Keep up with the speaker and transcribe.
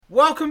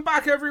Welcome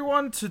back,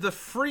 everyone, to the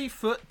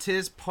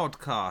FUTTIES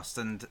podcast.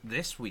 And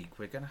this week,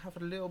 we're going to have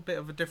a little bit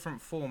of a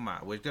different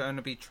format. We're going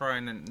to be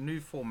trying a new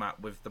format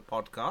with the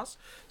podcast.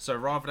 So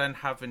rather than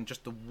having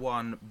just the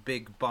one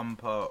big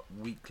bumper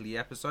weekly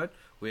episode,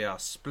 we are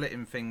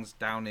splitting things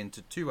down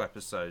into two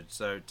episodes.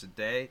 So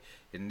today,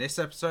 in this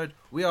episode,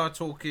 we are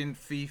talking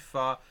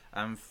FIFA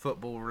and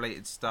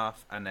football-related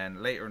stuff. And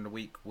then later in the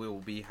week, we'll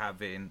be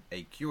having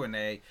a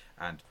Q&A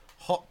and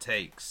hot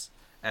takes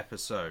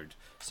episode.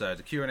 So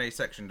the Q&A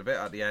section, the bit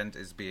at the end,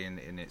 is being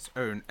in its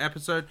own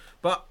episode.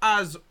 But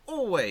as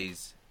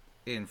always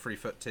in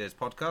FUTTIES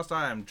podcast,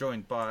 I am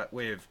joined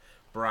with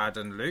Brad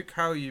and Luke.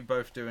 How are you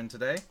both doing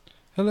today?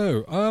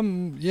 Hello.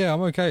 Yeah,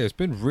 I'm okay. It's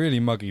been really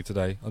muggy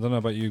today. I don't know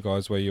about you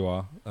guys where you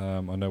are.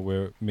 I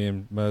know me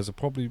and Mers are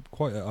probably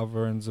quite at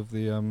other ends of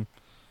the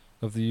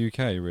UK,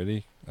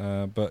 really.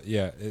 But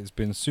yeah, it's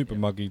been super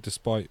muggy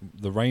despite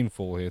the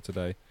rainfall here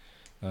today,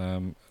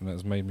 and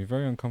that's made me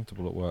very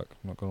uncomfortable at work.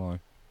 I'm not gonna lie.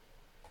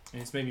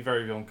 It's made me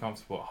very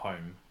uncomfortable at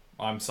home.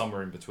 I'm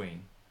somewhere in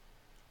between.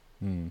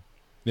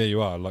 Yeah,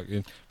 you are.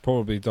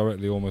 Probably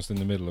directly almost in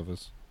the middle of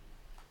us.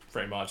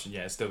 Pretty much, and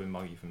yeah, it's still been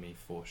muggy for me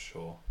for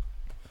sure.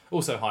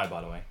 Also, hi, by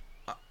the way.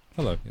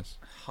 Hello, yes.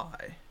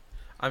 Hi.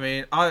 I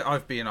mean,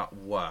 I've been at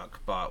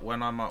work, but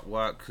when I'm at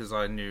work, because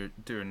I do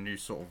a new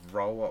sort of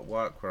role at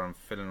work where I'm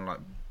feeling like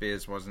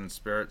beers, wines and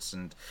spirits,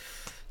 and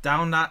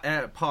down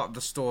that part of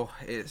the store,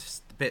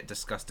 it's a bit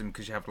disgusting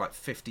because you have like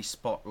 50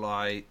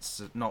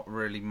 spotlights, not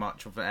really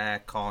much of an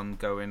aircon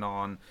going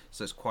on,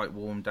 so it's quite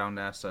warm down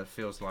there, so it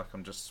feels like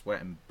I'm just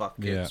sweating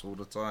buckets all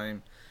the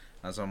time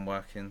as I'm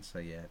working, so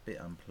yeah, a bit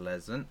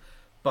unpleasant.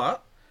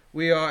 But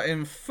we are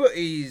in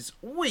FUTTIES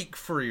week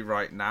 3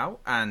 right now,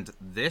 and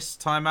this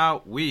time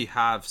out we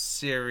have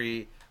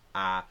Serie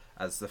A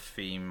as the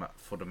theme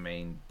for the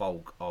main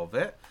bulk of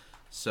it.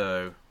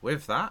 So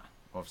with that,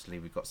 obviously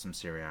we've got some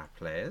Serie A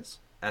players.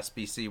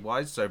 SBC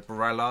wise, so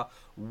Barella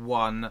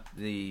won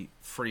the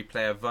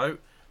 3-player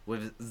vote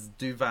with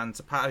Duvan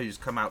Zapata, who's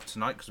come out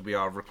tonight because we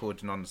are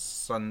recording on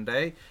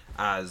Sunday,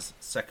 as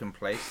second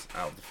place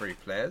out of the 3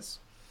 players.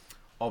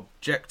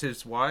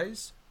 Objectives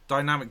wise,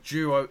 dynamic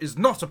duo is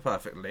not a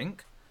perfect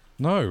link.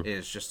 No, it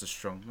is just a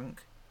strong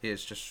link. It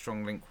is just a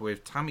strong link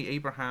with Tammy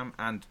Abraham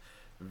and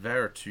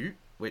Veretout,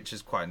 which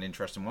is quite an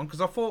interesting one, because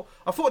I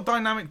thought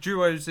dynamic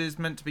duos is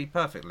meant to be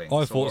perfect links.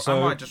 I thought so.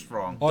 Am I just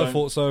wrong? I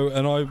thought so,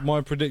 and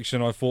my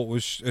prediction I thought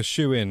was a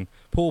shoe-in.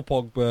 Paul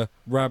Pogba,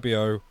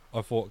 Rabiot.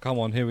 I thought, come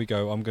on, here we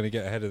go. I'm going to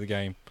get ahead of the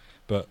game,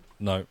 but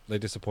no, they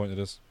disappointed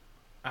us.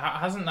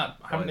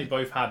 Haven't they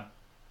both had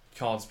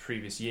cards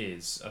previous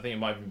years? I think it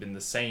might have been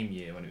the same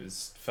year when it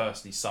was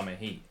firstly Summer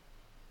Heat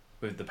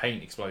with the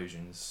paint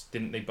explosions.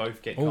 Didn't they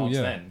both get cards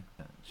then?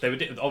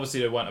 Obviously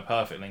they weren't a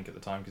perfect link at the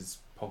time because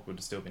Pogba would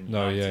have still been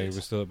United. No, yeah, he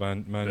was still at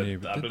Man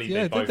U. I believe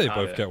did they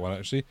both get one,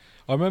 actually?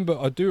 I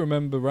do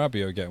remember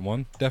Rabiot getting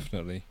one,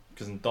 definitely.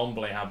 Because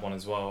Ndombele had one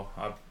as well.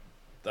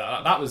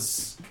 That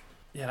was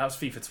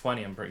FIFA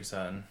 20, I'm pretty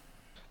certain.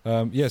 So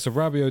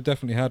Rabiot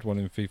definitely had one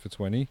in FIFA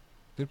 20.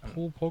 Did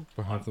Paul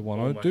Pogba have the one?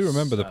 I do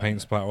remember the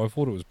paint splatter. I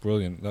thought it was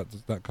brilliant.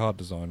 That card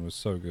design was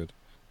so good.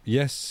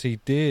 Yes, he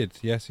did.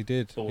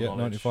 Full knowledge.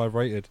 95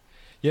 rated.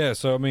 Yeah,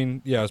 so I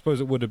mean, I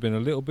suppose it would have been a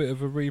little bit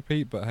of a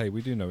repeat, but hey,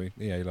 we do know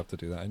he'll have to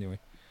do that anyway.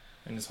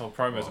 And this whole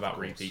promo is about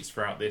repeats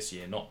throughout this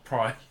year, not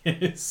prior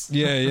years.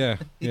 Yeah.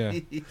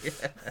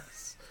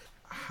 Yes.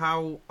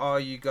 How are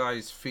you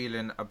guys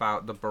feeling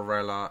about the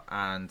Barella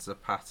and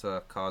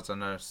Zapata cards? I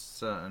know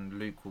certain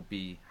Luke will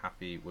be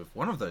happy with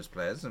one of those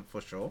players, for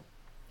sure.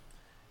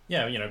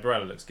 Yeah,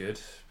 Barella looks good,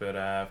 but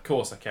of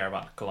course I care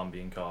about the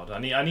Colombian card. I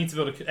need to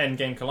build an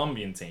endgame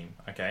Colombian team,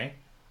 okay?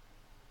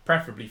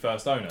 Preferably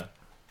first owner.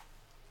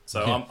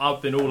 So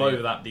I've been all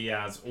over that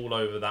Diaz, all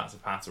over that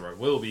Zapata. I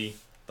will be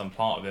done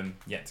part of him,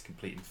 yet to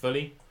complete him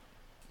fully,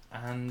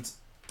 and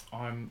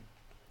I'm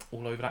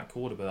all over that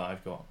Cordoba that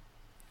I've got.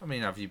 I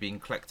mean, have you been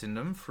collecting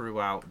them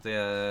throughout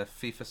the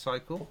FIFA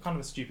cycle? What kind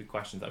of a stupid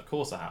question? Of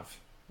course I have.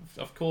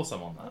 Of course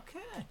I'm on that.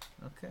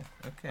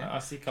 Okay. I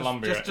see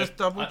Colombia. Just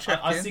double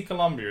checking. I see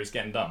Colombia is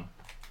getting done.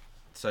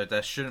 So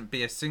there shouldn't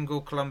be a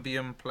single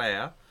Colombian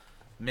player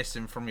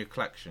missing from your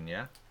collection,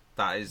 yeah?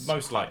 That is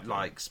most likely.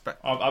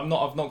 I've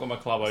not got my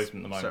club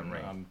open at the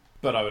moment,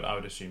 but I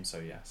would assume so.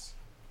 Yes.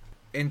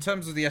 In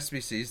terms of the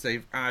SBCs,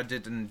 they've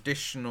added an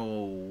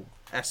additional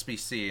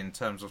SBC in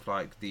terms of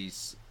like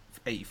these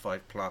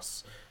 85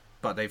 plus,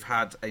 but they've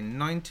had a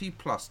 90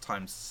 plus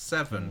times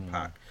 7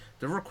 pack.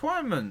 The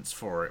requirements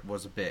for it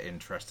was a bit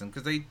interesting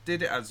because they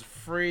did it as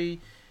 3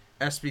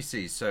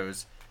 SBCs, so it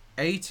was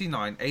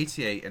 89,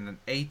 88 and then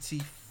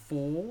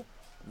 84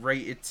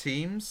 rated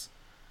teams.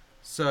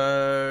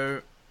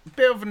 So a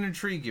bit of an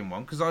intriguing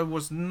one because I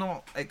was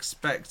not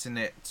expecting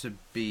it to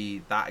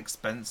be that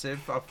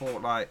expensive. I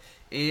thought like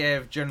EA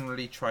have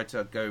generally tried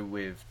to go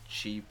with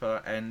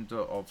cheaper end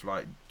of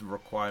like the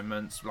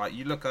requirements. Like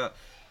you look at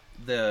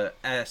the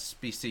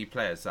SBC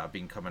players that have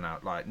been coming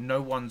out, like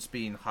no one's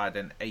been higher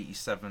than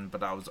 87, but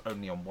that was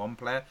only on one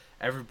player.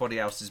 Everybody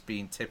else has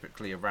been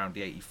typically around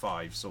the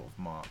 85 sort of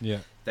mark. Yeah.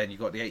 Then you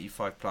got the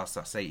 85 plus,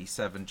 that's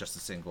 87, just a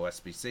single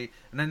SBC,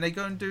 and then they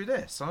go and do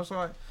this. I was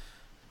like,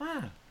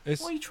 man,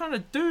 what are you trying to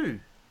do?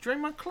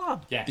 Join my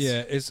club? Yes.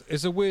 Yeah,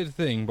 it's a weird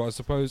thing, but I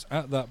suppose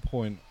at that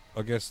point,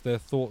 I guess their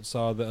thoughts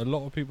are that a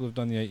lot of people have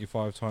done the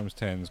 85 times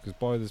 10s, because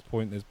by this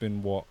point there's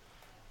been,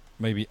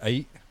 maybe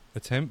 8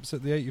 attempts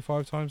at the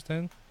 85 times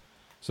 10?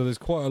 So there's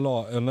quite a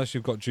lot, unless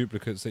you've got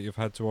duplicates that you've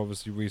had to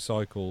obviously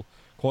recycle,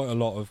 quite a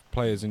lot of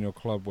players in your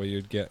club where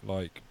you'd get,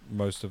 like,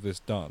 most of this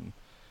done.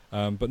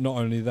 But not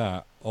only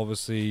that,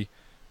 obviously,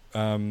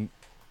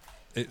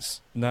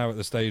 it's now at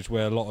the stage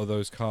where a lot of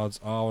those cards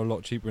are a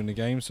lot cheaper in the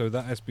game. So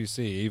that SBC,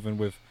 even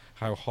with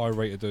how high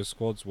rated those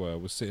squads were,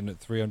 was sitting at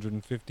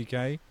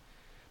 350k.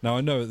 Now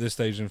I know at this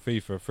stage in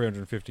FIFA,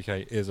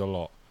 350k is a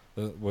lot.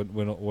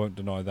 Won't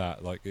deny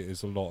that. Like, it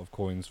is a lot of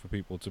coins for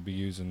people to be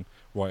using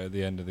right at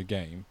the end of the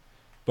game.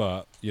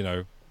 But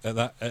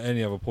at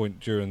any other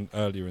point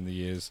earlier in the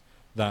years,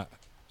 that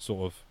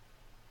sort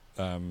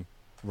of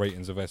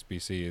ratings of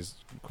SBC is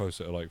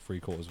closer to like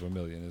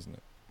 750,000, isn't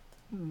it?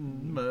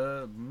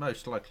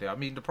 Most likely. I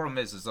mean, the problem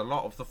is a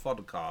lot of the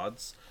fodder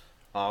cards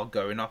are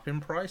going up in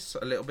price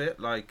a little bit.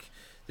 Like,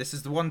 this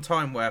is the one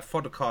time where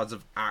fodder cards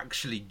have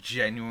actually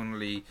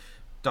genuinely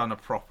done a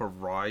proper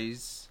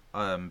rise,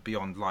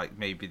 beyond like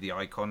maybe the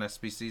icon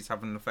SBCs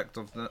having an effect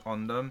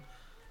on them.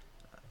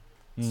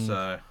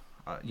 So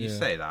you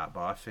say that,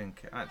 but I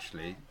think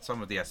actually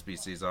some of the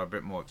SBCs are a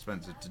bit more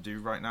expensive to do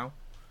right now.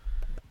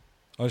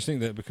 I just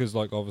think that because,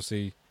 like,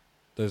 obviously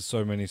there's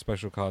so many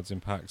special cards in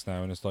packs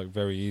now, and it's like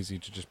very easy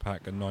to just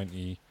pack a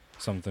 90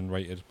 something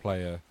rated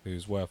player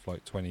who's worth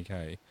like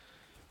 20k,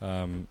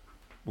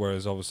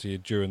 whereas obviously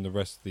during the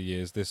rest of the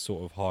years this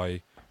sort of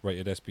high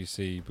rated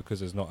SBC, because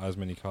there's not as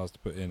many cards to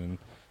put in and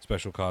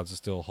special cards are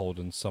still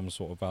holding some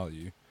sort of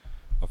value,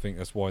 I think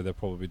that's why they've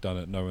probably done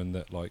it, knowing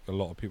that like a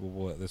lot of people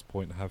will at this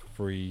point have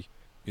free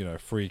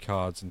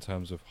cards in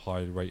terms of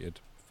high rated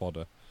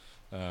fodder.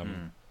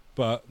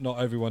 But not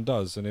everyone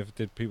does, and if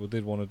people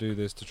did want to do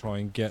this to try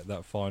and get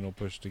that final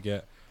push to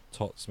get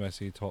Tots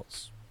Messi,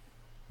 Tots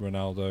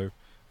Ronaldo,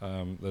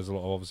 there's a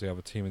lot of obviously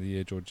other Team of the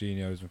Year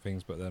Jorginhos and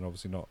things, but then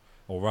obviously not.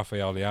 Or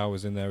Rafael Leao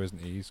is in there,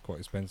 isn't he? He's quite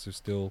expensive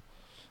still.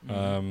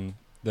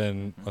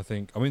 Then I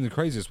think, the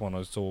craziest one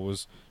I saw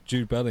was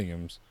Jude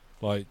Bellingham's.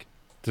 Like,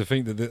 to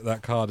think that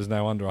that card is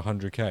now under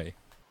 100k.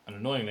 And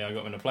annoyingly, I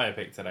got him in a player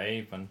pick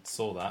today and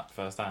saw that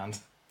firsthand.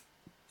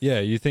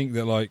 Yeah, you think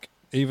that, like,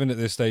 even at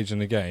this stage in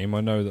the game,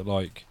 I know that,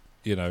 like,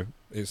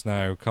 it's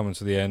now coming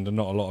to the end and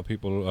not a lot of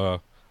people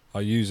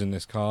are using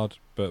this card,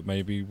 but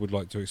maybe would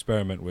like to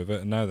experiment with it,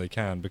 and now they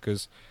can,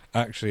 because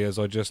actually, as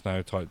I just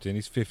now typed in,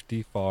 he's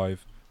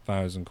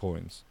 55,000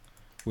 coins,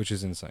 which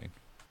is insane.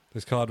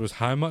 This card was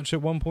how much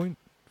at one point?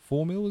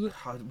 4 mil, was it?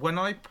 When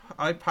I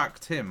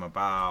packed him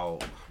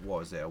about,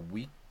 a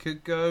week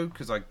ago,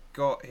 because I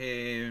got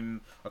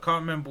him, I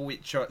can't remember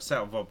which set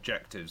of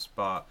objectives,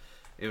 but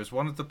it was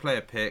one of the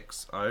player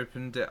picks. I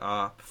opened it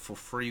up for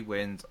 3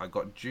 wins. I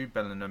got Jude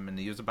Bellingham, and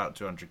he was about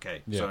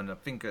 200k. Yeah. So I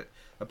think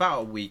about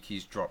a week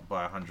he's dropped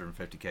by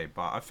 150k.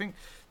 But I think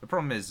the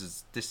problem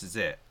is this is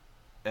it.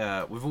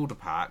 With all the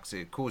packs,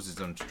 it causes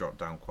them to drop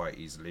down quite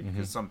easily,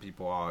 because some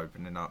people are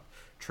opening up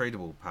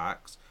tradable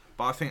packs.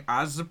 But I think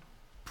as the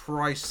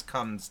price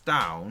comes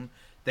down,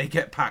 they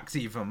get packs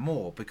even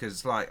more,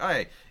 because like,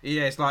 hey,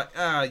 EA's like,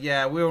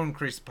 we'll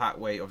increase the pack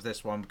weight of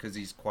this one because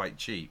he's quite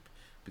cheap.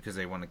 Because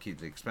they want to keep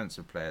the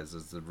expensive players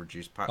as the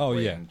reduced pack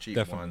weight, and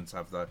cheap ones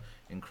have the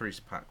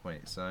increased pack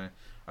weight. So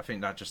I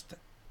think that just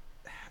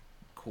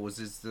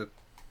causes the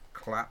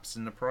collapse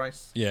in the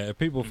price. Yeah, if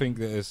people think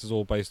that this is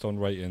all based on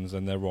ratings,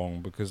 then they're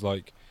wrong, because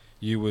like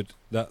I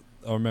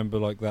remember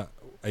like that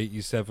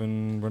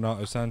 87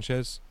 Renato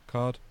Sanchez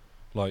card,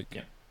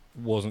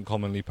 wasn't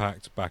commonly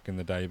packed back in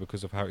the day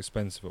because of how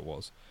expensive it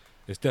was.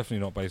 It's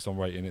definitely not based on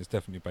rating. It's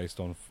definitely based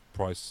on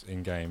price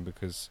in game,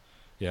 because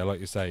yeah, like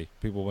you say,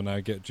 people will now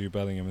get Jude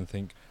Bellingham and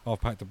think,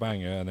 I've packed a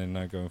banger, and then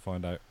now go and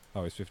find out,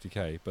 it's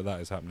 50k. But that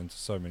is happening to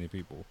so many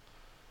people,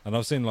 and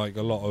I've seen like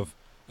a lot of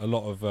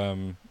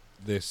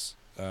these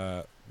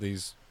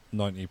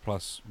 90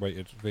 plus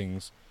rated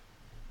things.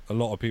 A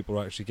lot of people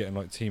are actually getting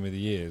like Team of the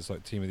Years,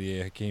 like Team of the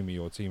Year Hakimi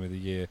or Team of the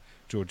Year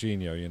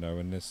Jorginho,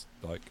 and this,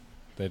 like,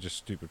 they're just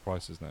stupid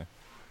prices now.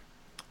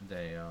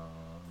 They are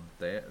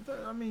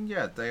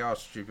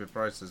stupid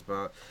prices,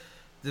 but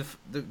the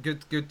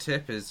good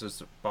tip is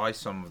just buy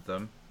some of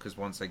them, because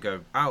once they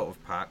go out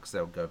of packs,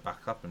 they'll go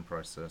back up in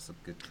price. So that's a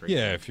good treat.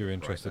 Yeah, if you're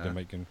interested in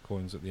making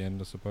coins at the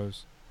end, I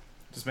suppose.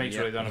 Just make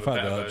sure they don't have a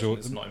better version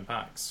that's not in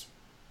packs.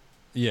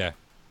 Yeah,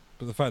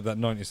 but the fact that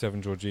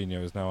 97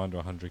 Jorginho is now under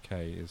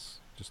 100k is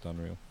just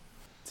unreal.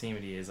 Team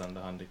of the Year is under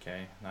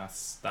 100k.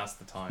 That's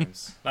the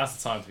times. That's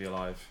the time to be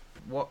alive.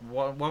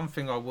 One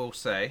thing I will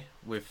say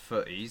with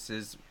FUTTIES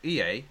is,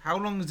 EA, how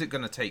long is it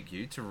going to take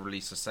you to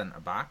release a centre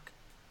back?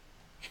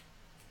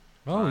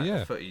 Oh,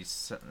 yeah.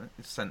 FUTTIES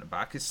centre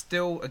back is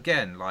still,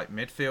 again, like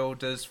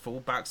midfielders,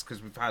 fullbacks,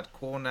 because we've had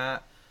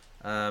Cornet,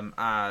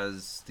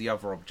 as the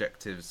other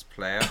objectives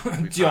player.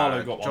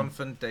 Diallo got one.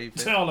 Jonathan David.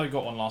 Diallo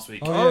got one last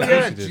week. Oh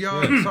yeah, he did,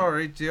 Diallo.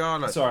 Sorry,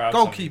 Diallo. Sorry,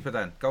 goalkeeper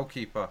then.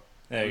 Goalkeeper.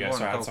 There you go.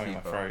 Sorry, I had something in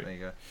my Goalkeeper. throat. There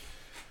you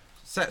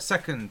go.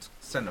 Second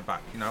centre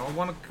back. You know, I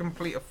want to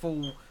complete a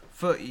full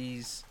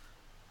FUTTIES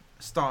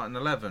starting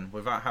 11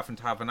 without having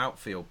to have an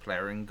outfield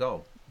player in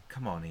goal.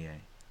 Come on,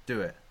 EA,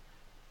 do it.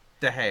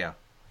 De Gea.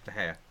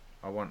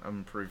 I want an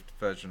improved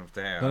version of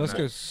De Gea. No, let's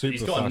go super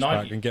He's got a flashback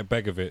 90. and get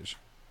Begovic.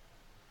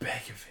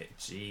 Begovic,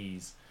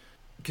 jeez.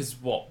 Because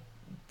what?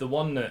 The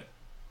one that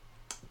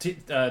De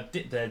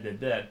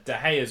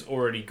Gea's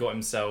already got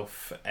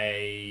himself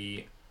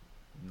a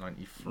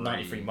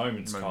 93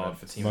 moments card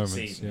for Team of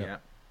the Season. Yeah.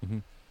 Mm-hmm.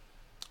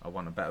 I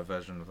want a better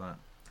version of that.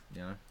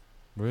 You know.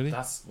 Really?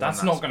 That's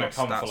not going to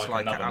come for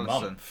like another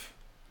Allison. month.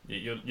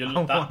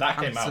 That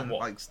came out what?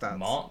 Like stats.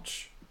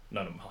 March?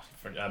 No,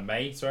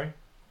 May. Sorry.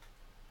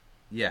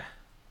 Yeah.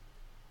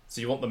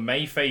 So you want the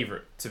May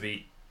favourite to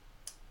be?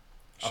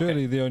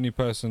 Surely the only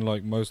person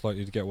like most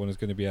likely to get one is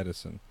going to be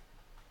Edison,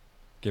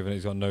 given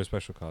he's got no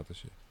special card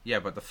this year. Yeah,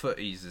 but the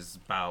FUTTIES is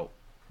about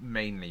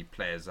mainly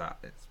players that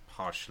it's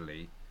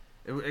partially,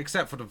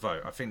 except for the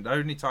vote. I think the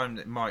only time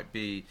it might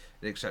be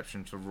the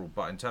exception to the rule,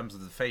 but in terms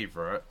of the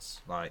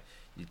favourites, like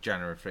your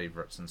January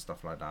favourites and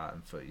stuff like that,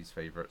 and FUTTIES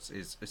favourites,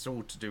 it's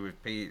all to do with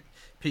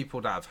people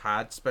that have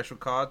had special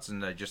cards,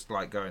 and they're just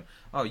like going,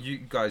 oh, you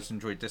guys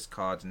enjoyed this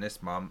card in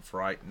this month,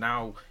 right?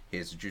 Now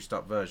here's a juiced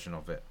up version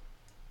of it.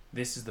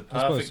 This is the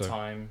perfect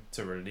time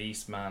to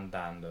release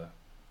Mandanda.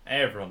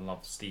 Everyone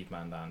loves Steve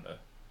Mandanda.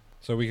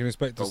 So we can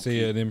expect to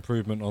see an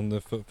improvement on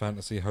the FUT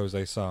Fantasy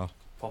Jose Sarr.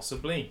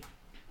 Possibly.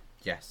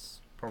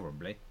 Yes,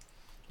 probably.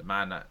 The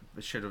man that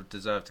should have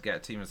deserved to get a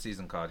Team of the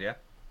Season card, yeah?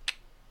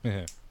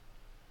 Yeah.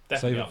 Definitely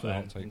Save it up for the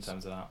there hot in takes.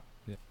 terms of that.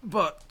 Yeah.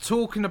 But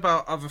talking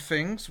about other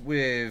things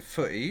with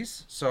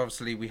FUTTIES, so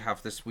obviously we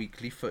have this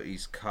weekly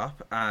FUTTIES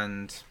Cup,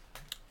 and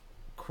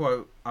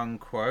quote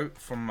unquote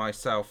from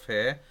myself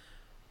here,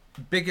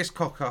 biggest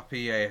cock-up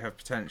EA have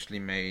potentially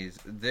made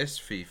this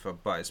FIFA,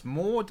 but it's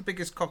more the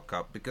biggest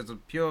cock-up because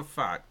of pure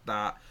fact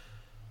that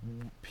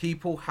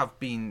people have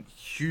been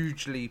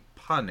hugely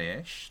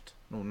punished.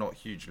 Well, not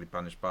hugely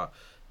punished, but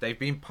they've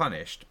been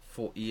punished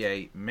for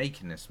EA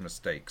making this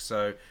mistake.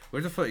 So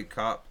with the FUTTIES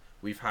Cup,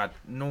 we've had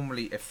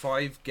normally a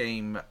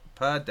 5-game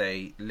per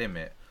day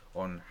limit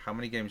on how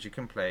many games you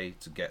can play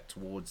to get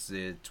towards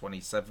the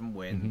 27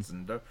 wins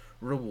and the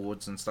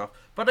rewards and stuff.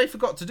 But they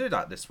forgot to do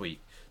that this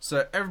week.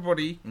 So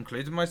everybody,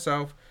 including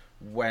myself,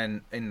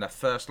 went in the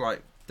first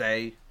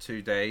day,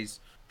 2 days,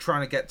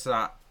 trying to get to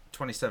that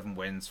 27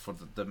 wins for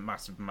the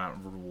massive amount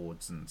of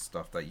rewards and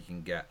stuff that you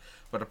can get.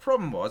 But the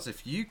problem was,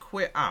 if you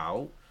quit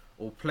out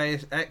or play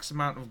X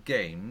amount of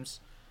games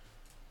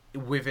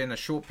within a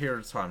short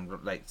period of time,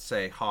 like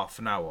say half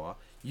an hour,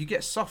 you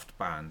get soft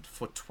banned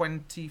for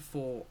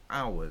 24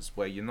 hours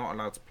where you're not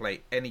allowed to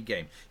play any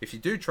game. If you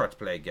do try to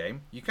play a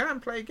game, you can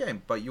play a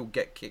game, but you'll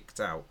get kicked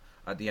out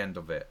at the end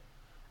of it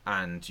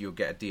and you'll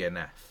get a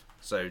DNF.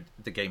 So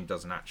the game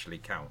doesn't actually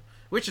count,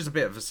 which is a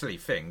bit of a silly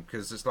thing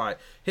because it's like,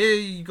 here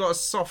you got a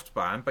soft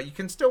ban, but you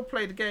can still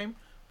play the game,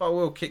 but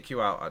we'll kick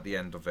you out at the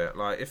end of it.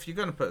 Like, if you're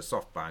going to put a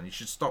soft ban, you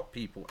should stop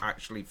people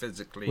actually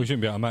physically We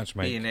shouldn't be able to match,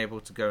 mate. being able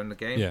to go in the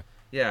game.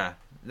 Yeah,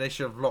 they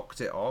should have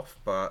locked it off,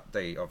 but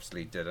they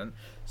obviously didn't.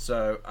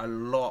 So a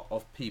lot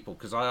of people,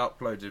 because I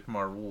uploaded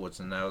my rewards,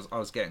 and I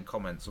was getting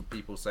comments of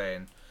people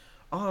saying,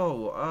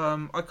 "Oh,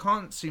 I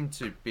can't seem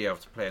to be able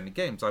to play any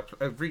games.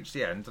 I've reached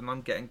the end, and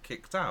I'm getting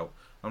kicked out."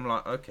 I'm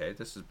like, okay,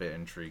 this is a bit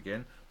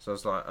intriguing. So I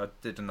was like, I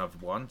did another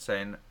one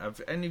saying,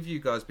 have any of you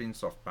guys been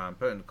soft banned?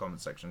 Put it in the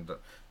comment section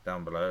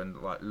down below, and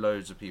like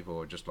loads of people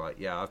were just like,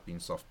 yeah, I've been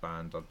soft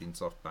banned,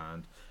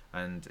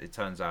 and it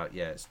turns out,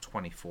 yeah, it's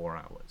 24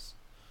 hours.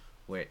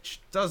 Which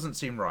doesn't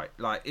seem right.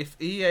 Like, if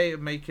EA are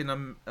making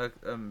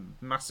a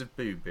massive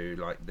boo-boo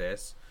like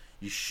this,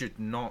 you should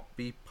not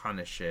be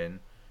punishing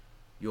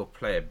your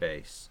player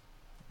base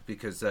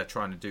because they're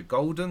trying to do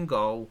golden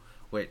goal,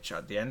 which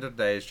at the end of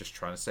the day is just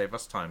trying to save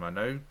us time. I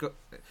know.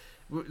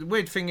 The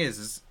weird thing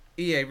is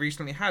EA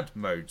recently had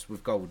modes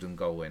with golden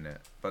goal in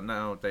it, but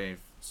now they've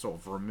sort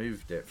of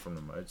removed it from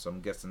the mode. So I'm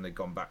guessing they've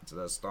gone back to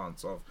their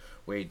stance of,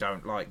 we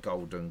don't like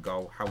golden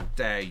goal. How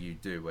dare you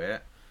do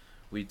it?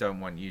 We don't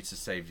want you to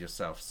save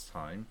yourselves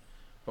time.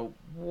 But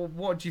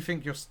what do you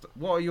think?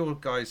 What are your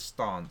guys'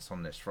 stance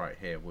on this right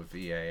here with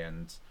EA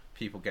and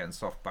people getting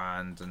soft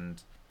banned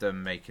and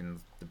them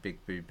making the big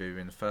boo boo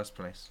in the first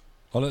place?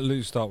 I'll let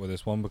Luke start with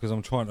this one because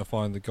I'm trying to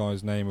find the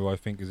guy's name who I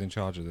think is in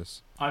charge of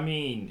this. I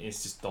mean,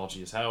 it's just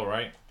dodgy as hell,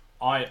 right?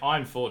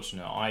 I'm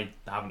fortunate. I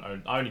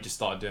only just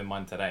started doing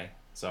mine today,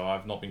 so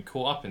I've not been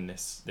caught up in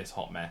this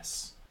hot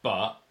mess.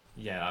 But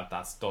yeah,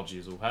 that's dodgy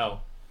as all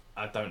hell.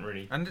 I don't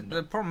really. And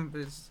the problem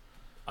is,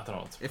 I don't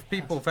know what if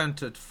people have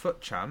entered FUT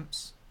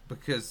champs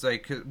because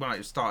they might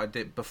have started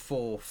it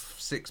before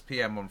 6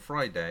 p.m. on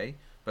Friday,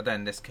 but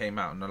then this came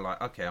out and they're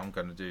like, okay, I'm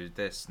going to do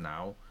this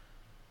now,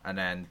 and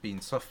then being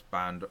soft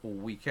banned all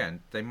weekend,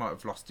 they might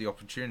have lost the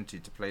opportunity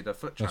to play their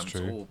FUT champs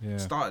or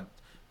started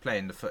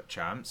playing the FUT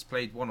champs,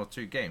 played 1 or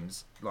 2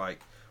 games like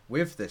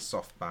with this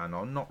soft ban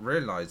on, not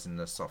realising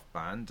the soft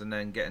ban, and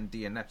then getting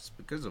DNFs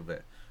because of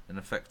it and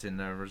affecting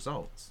their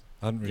results.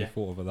 I hadn't really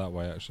thought of it that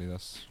way, actually.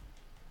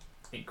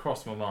 It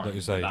crossed my mind. Like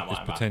you say, it's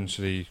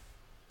potentially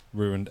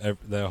ruined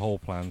their whole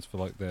plans for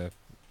like their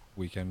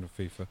weekend of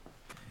FIFA.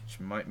 Which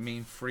might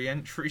mean free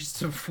entries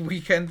to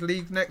Weekend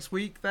League next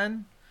week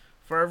then,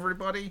 for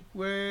everybody.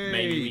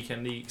 Maybe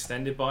Weekend League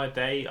extended by a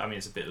day. I mean,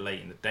 it's a bit late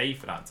in the day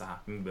for that to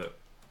happen, but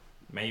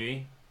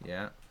maybe.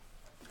 Yeah.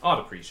 I'd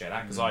appreciate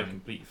that, because I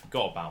completely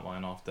forgot about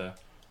mine after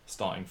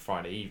starting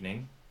Friday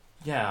evening.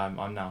 Yeah,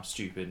 I'm now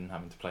stupid and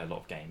having to play a lot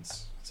of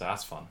games, so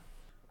that's fun.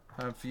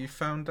 Have you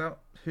found out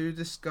who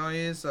this guy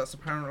is that's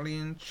apparently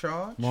in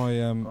charge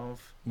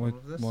of all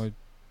of this? My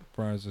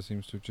browser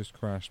seems to have just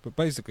crashed. But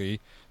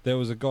basically, there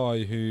was a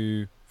guy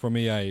from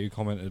EA who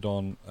commented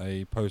on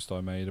a post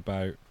I made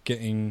about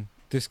getting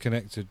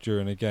disconnected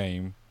during a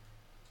game,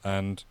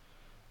 and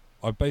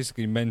I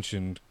basically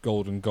mentioned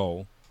golden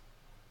goal,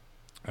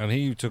 and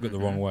he took it the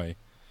wrong way.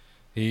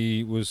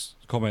 He was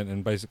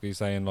commenting basically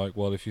saying like,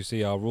 well, if you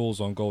see our rules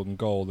on golden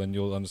goal, then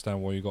you'll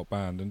understand why you got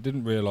banned, and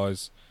didn't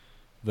realise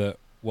that,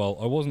 well,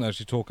 I wasn't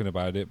actually talking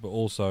about it, but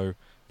also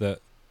that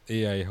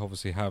EA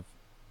obviously have,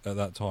 at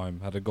that time,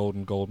 had a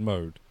golden gold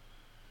mode.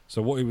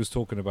 So what he was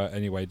talking about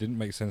anyway didn't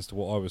make sense to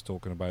what I was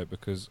talking about,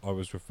 because I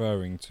was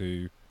referring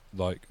to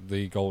like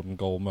the golden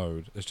goal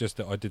mode. It's just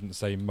that I didn't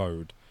say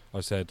mode. I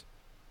said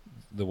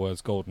the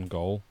words golden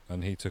goal,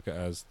 and he took it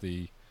as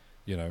the,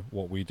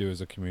 what we do as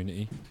a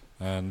community,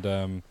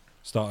 and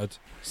started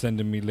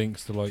sending me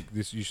links to like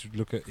this. You should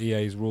look at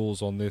EA's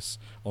rules on this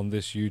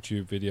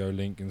YouTube video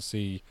link and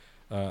see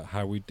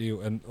how we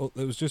deal. And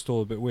it was just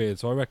all a bit weird.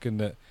 So I reckon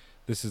that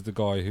this is the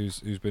guy who's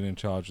been in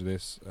charge of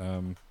this.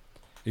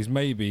 He's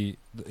maybe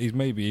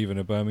even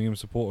a Birmingham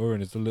supporter,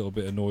 and is a little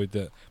bit annoyed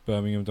that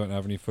Birmingham don't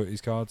have any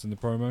FUTTIES cards in the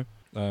promo,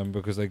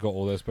 because they got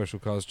all their special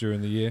cards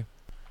during the year,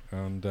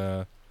 and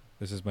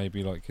this is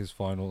maybe like his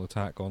final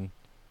attack on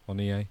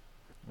EA.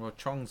 Well,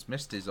 Chong's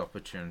missed his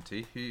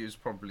opportunity. He was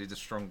probably the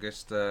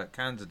strongest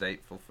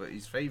candidate for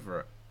FUTTIES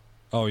favourite.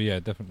 Oh yeah,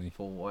 definitely.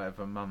 For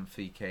whatever month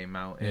he came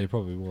out in. Yeah, he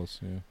probably was.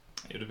 Yeah.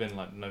 It would have been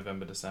like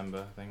November,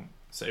 December, I think.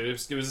 So it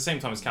was the same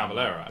time as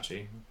Cavallero,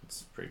 actually.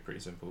 It's pretty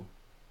simple.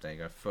 There you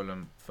go.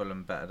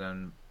 Fulham better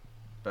than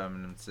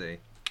Birmingham City.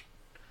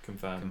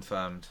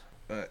 Confirmed.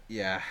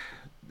 Yeah,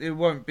 it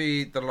won't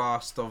be the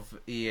last of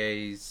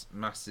EA's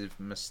massive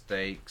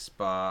mistakes,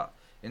 but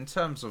in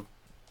terms of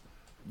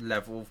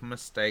level of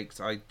mistakes,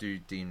 I do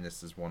deem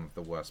this as one of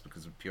the worst,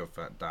 because of pure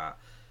fact that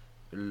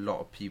a lot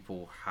of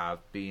people have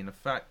been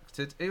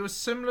affected. It was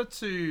similar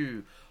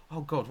to,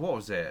 oh god, what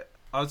was it?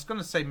 I was going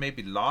to say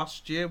maybe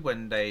last year,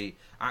 when they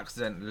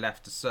accidentally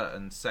left a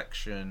certain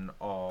section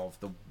of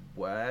the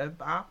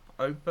web app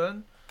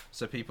open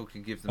so people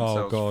could give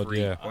themselves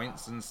free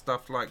points and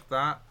stuff like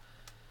that.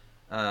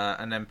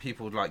 And then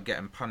people like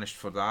getting punished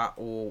for that.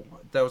 Or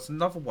there was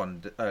another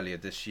one earlier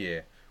this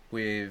year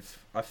with,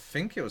 I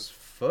think it was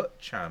FUT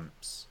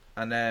Champs,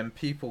 and then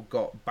people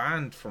got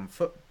banned from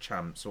FUT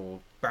Champs, or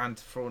banned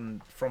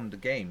from the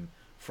game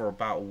for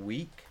about a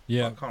week.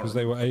 Yeah, because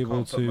they were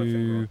able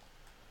to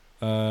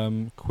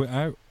quit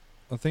out,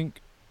 I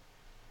think,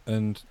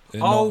 and it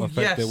not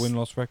affect their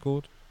win-loss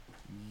record.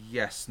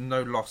 Yes,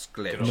 no loss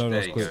glitch. No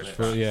loss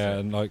glitch.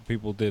 And like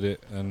people did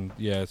it, and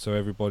so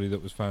everybody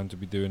that was found to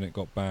be doing it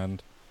got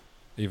banned,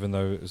 even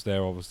though it was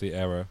their obviously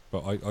error.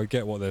 But I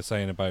get what they're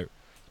saying about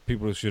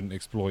people who shouldn't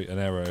exploit an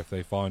error if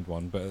they find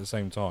one. But at the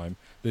same time,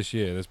 this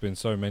year there's been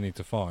so many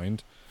to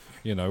find.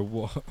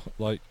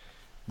 Like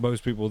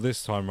most people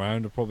this time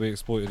round have probably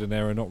exploited an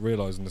error, not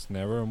realising it's an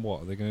error, and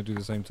what are they going to do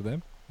the same to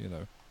them?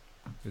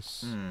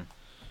 It's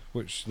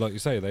which, like you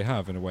say, they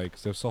have in a way,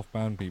 because they've soft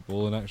banned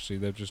people, and actually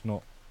they're just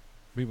not.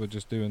 People are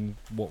just doing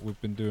what we've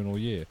been doing all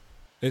year.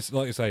 It's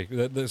like you say,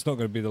 that's not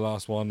going to be the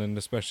last one, and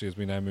especially as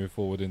we now move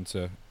forward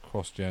into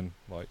cross-gen,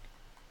 like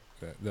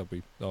there'll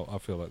be. I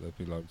feel like there'll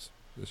be loads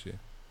this year.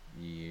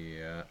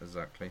 Yeah,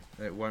 exactly.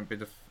 It won't be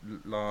the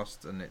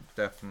last, and it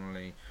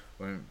definitely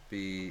won't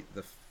be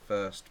the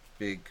first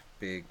big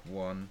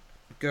one.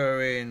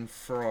 Going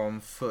from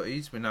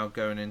FUTTIES, we're now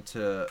going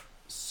into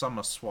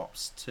Summer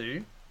Swaps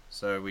 2.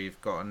 So we've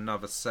got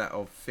another set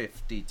of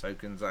 50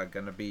 tokens that are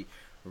going to be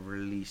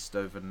released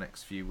over the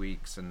next few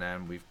weeks, and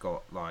then we've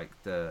got like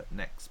the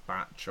next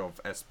batch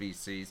of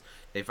SBCs.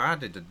 They've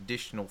added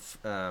additional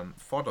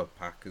fodder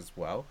pack as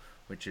well,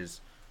 which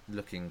is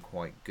looking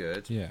quite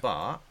good.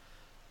 But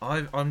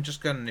I'm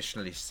just going to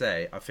initially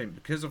say, I think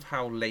because of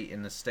how late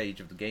in the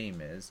stage of the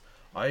game is,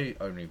 I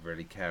only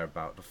really care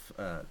about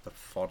the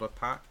fodder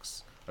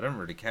packs. I don't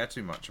really care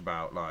too much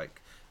about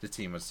like the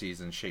team of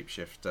season,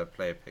 shapeshifter,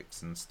 player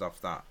picks and stuff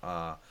that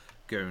are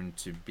going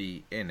to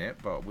be in it,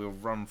 but we'll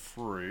run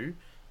through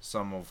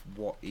some of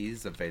what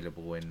is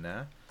available in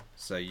there,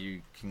 so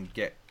you can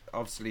get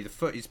obviously the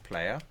FUTTIES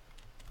player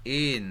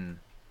in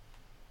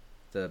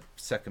the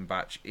second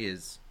batch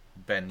is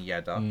Ben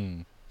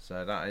Yedder,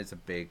 so that is a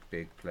big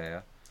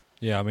player.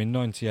 Yeah, I mean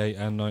 98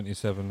 and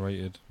 97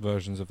 rated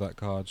versions of that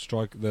card.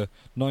 Strike the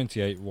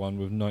 98 one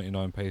with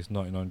 99 pace,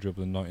 99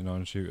 dribble and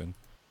 99 shooting.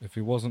 if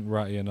he wasn't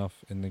ratty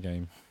enough in the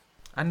game.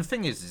 And the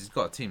thing is he's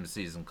got a Team of the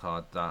Season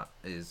card that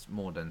is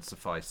more than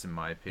suffice, in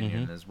my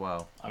opinion, as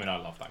well. I mean, I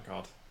love that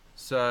card.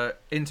 So,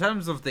 in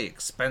terms of the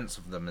expense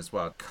of them as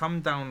well,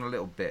 come down a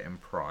little bit in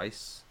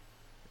price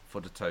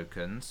for the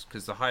tokens,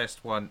 because the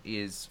highest one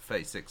is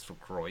 36 for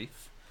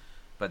Cruyff,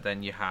 but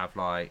then you have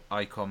like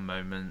Icon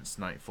Moments,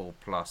 94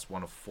 plus,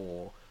 1 of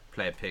 4,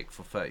 player pick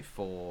for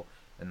 34,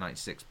 and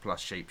 96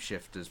 plus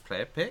Shapeshifters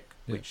player pick,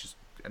 which is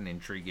an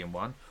intriguing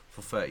one,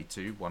 for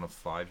 32, 1 of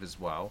 5 as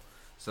well.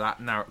 So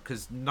that now,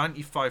 because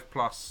 95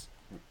 plus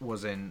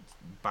was in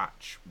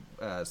batch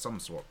some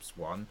swaps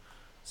one,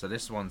 so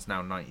this one's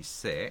now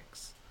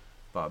 96,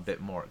 but a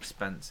bit more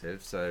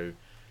expensive. So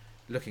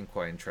looking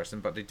quite interesting.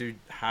 But they do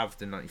have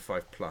the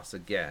 95 plus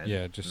again.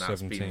 Yeah, just and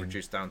that's 17. been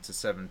reduced down to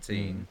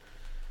 17.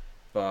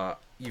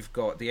 But you've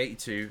got the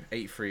 82,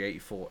 83,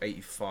 84,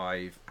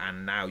 85,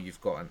 and now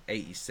you've got an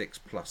 86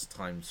 plus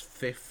times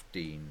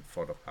 15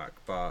 fodder pack.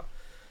 But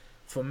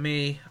for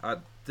me, at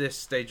this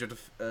stage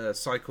of the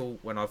cycle,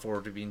 when I've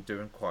already been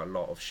doing quite a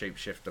lot of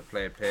Shapeshifter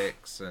player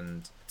picks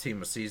and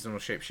Team of Seasonal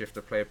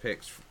Shapeshifter player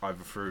picks,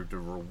 either through the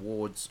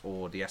rewards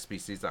or the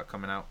SBCs that are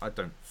coming out, I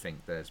don't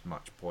think there's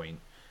much point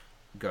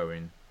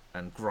going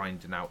and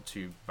grinding out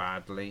too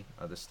badly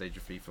at this stage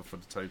of FIFA for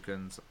the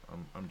tokens.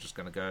 I'm just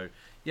going to go,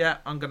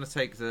 I'm going to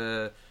take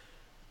the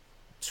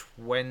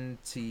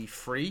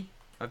 23,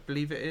 I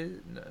believe it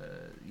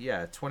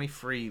is.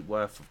 23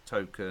 worth of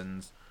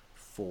tokens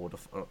for the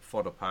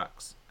fodder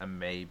packs, and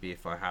maybe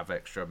if I have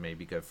extra,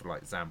 maybe go for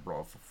like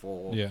Zambrotta for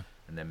 4,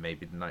 and then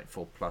maybe the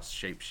Nightfall plus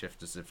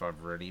Shapeshifters if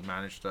I've really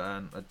managed to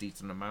earn a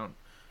decent amount.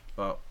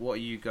 But what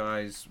are you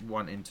guys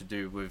wanting to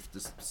do with the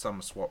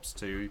summer swaps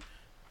too?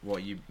 What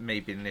are you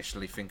maybe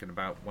initially thinking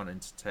about wanting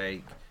to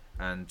take,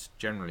 and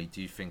generally,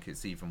 do you think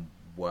it's even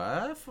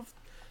worth of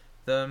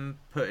them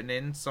putting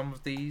in some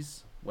of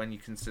these when you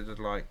consider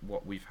like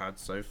what we've had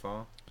so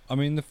far? I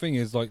mean, the thing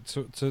is, like,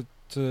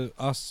 to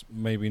us,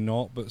 maybe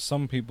not, but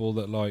some people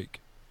that like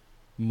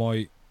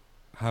might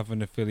have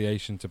an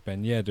affiliation to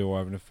Ben Yedder or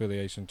have an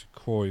affiliation to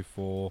Cruyff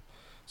or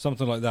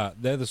something like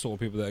that, they're the sort of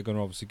people that are going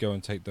to obviously go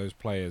and take those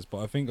players. But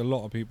I think a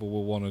lot of people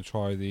will want to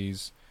try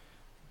these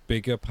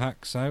bigger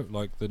packs out,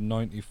 like the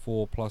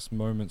 94 plus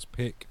moments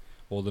pick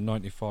or the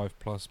 95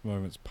 plus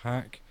moments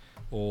pack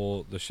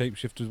or the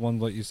Shapeshifters one,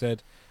 like you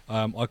said.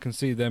 I can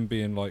see them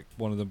being like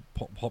one of the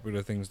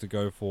popular things to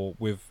go for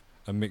with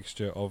a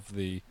mixture of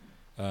the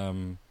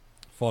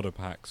fodder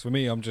packs. For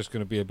me, I'm just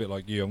going to be a bit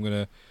like you. I'm going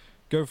to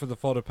go for the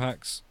fodder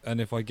packs,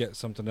 and if I get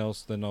something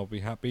else, then I'll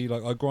be happy.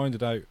 Like, I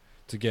grinded out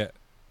to get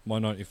my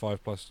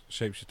 95 plus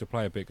Shapeshifter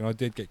player pick, and I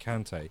did get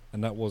Kante,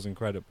 and that was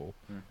incredible.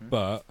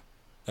 But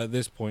at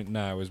this point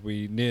now, as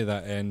we near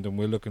that end and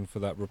we're looking for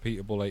that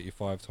repeatable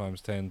 85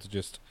 times 10 to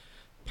just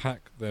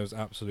pack those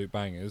absolute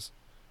bangers,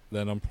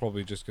 then I'm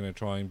probably just going to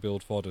try and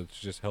build fodder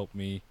to just help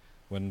me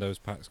when those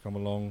packs come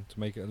along to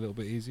make it a little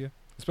bit easier.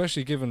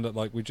 Especially given that,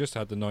 like, we just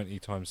had the 90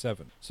 times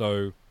 7.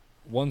 So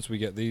once we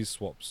get these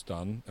swaps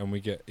done and we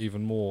get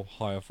even more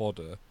higher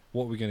fodder,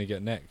 what are we going to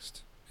get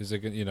next? Is there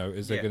going,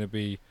 going to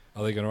be?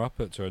 Are they going to up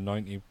it to a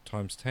 90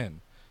 times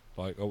 10?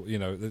 Like,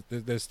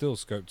 there's still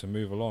scope to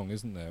move along,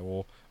 isn't there?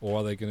 Or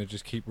are they going to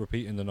just keep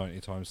repeating the 90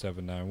 times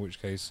 7 now? In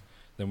which case,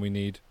 then we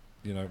need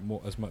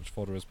more, as much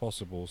fodder as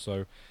possible.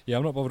 So yeah,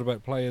 I'm not bothered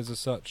about players as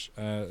such,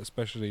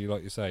 especially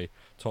like you say,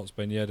 Tots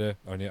Ben Yedder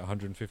only at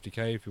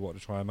 150k. If you want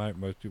to try him out,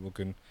 most people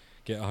can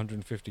get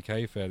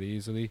 150k fairly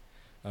easily.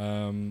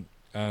 And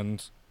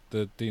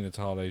the Di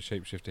Natale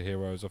Shapeshifter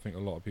Heroes, I think a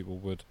lot of people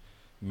would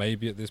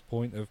maybe at this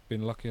point have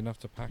been lucky enough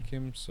to pack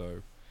him.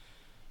 So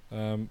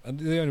and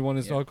the only one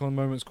is Icon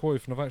Moments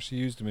Cruyff, and I've actually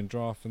used him in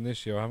draft, and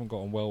this year I haven't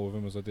gotten well with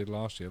him as I did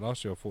last year.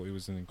 Last year I thought he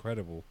was an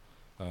incredible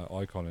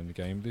icon in the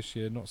game. This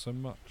year, not so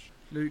much.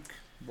 Luke,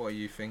 what are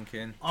you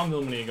thinking? I'm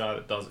normally a guy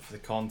that does it for the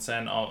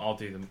content. I'll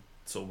do them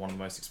sort of one of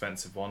the most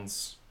expensive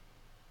ones,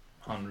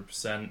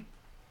 100%.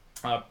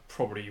 I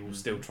probably will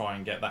still try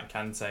and get that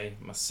Kante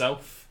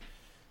myself.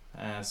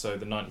 So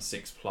the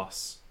 96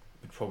 plus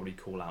would probably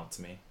call out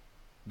to me.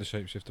 The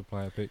Shapeshifter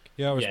player pick.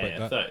 Yeah, I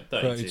respect that.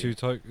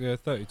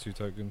 32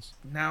 tokens.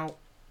 Now,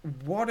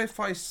 what if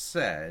I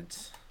said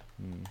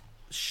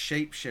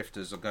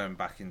Shapeshifters are going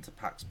back into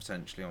packs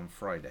potentially on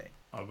Friday?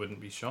 I wouldn't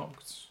be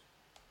shocked.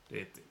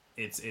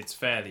 It's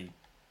fairly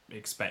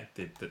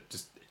expected that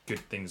just good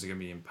things are going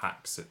to be in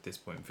packs at this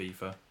point in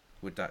FIFA.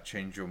 Would that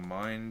change your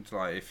mind?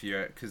 Like, if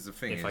you, because the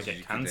thing if is, I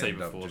get Kante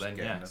before, then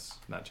yes,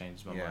 that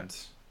changes my mind.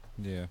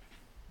 Yeah,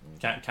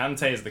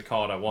 Kante is the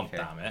card I want.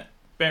 Damn it!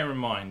 Bear in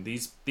mind,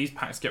 these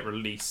packs get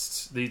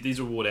released.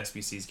 These reward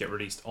SBCs get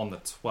released on the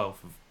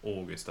 12th of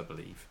August, I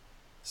believe.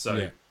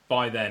 So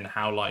by then,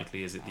 how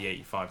likely is it the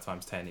 85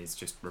 times 10 is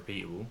just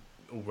repeatable?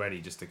 Already,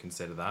 just to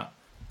consider that.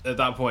 At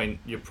that point,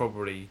 you're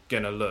probably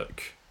gonna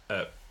look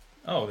at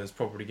there's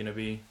probably gonna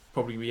be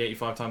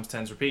 85 times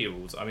 10s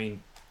repeatables. I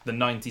mean, the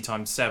 90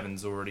 times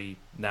 7's already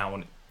now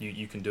on.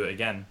 You can do it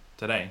again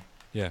today.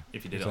 Yeah,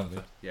 if you did exactly. it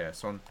on Yeah,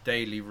 it's on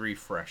daily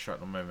refresh at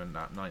the moment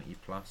at 90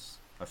 plus.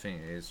 I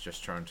think it is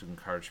just trying to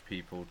encourage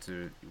people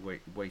to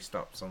waste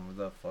up some of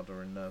the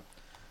fodder in the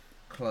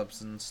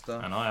clubs and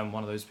stuff. And I am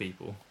one of those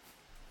people.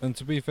 And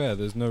to be fair,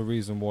 there's no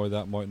reason why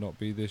that might not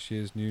be this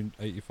year's new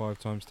 85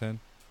 times 10.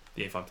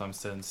 The 85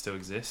 times 10 still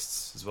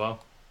exists as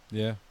well.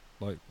 Yeah,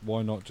 like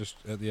why not just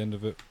at the end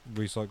of it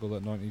recycle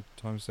that 90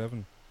 times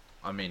 7?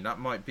 I mean, that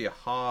might be a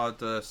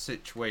harder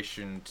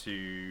situation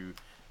to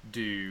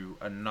do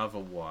another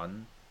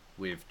one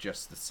with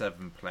just the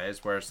 7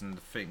 players, whereas in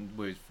the thing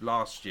with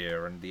last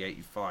year and the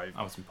 85,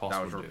 That was impossible.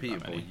 that was to do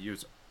that repeatable. many.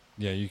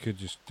 Yeah, you could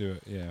just do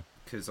it, yeah.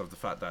 Because of the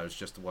fact that it was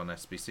just one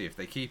SBC. If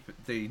they keep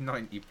the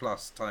 90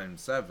 plus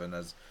times 7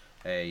 as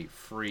a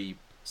free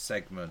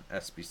segment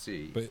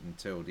SBC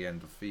until the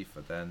end of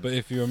FIFA, then... But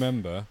if you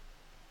remember,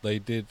 they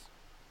did,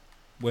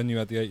 when you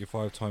had the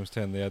 85 times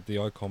 10, they had the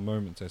Icon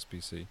Moments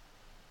SBC.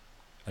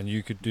 And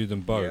you could do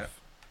them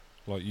both.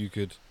 Yeah. Like, you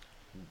could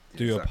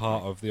do a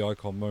part of the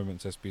Icon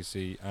Moments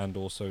SBC and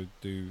also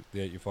do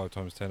the 85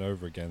 times 10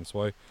 over again.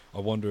 So I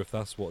wonder if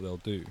that's what they'll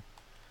do.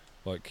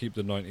 Like, keep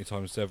the 90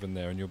 times 7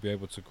 there, and you'll be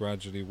able to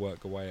gradually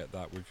work away at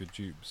that with your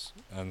dupes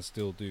and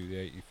still do the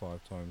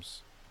 85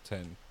 times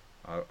 10.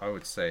 I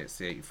would say it's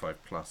the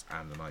 85 plus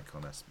and an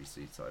Icon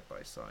SBC side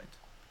by side.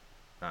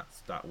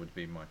 That would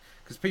be my...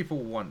 Because people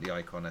want the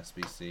Icon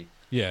SBC.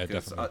 Yeah,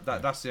 definitely.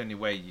 That's the only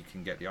way you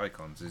can get the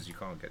Icons, is you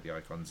can't get the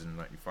Icons in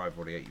 95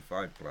 or the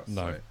 85 plus.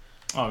 No.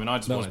 So. I mean, I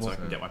just wanted so I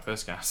can get my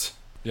Puskas.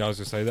 Yeah, I was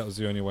going to say, that was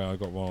the only way I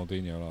got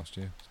Ronaldinho last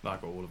year. I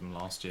got all of them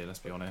last year, let's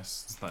be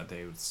honest. It's like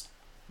they was...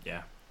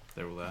 Yeah,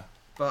 they're all there.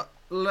 But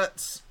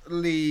let's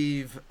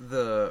leave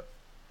the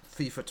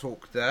FIFA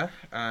talk there,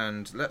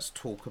 and let's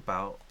talk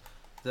about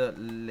the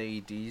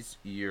Ladies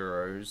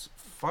Euros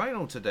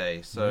final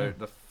today. So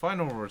the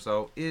final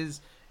result is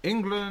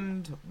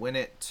England win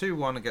it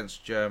 2-1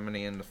 against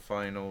Germany in the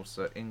final.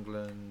 So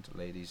England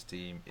ladies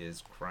team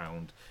is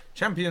crowned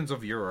champions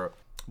of Europe.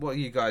 What are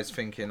you guys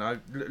thinking?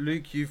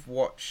 Luke, you've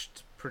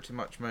watched pretty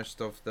much most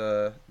of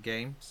the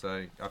game,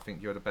 so I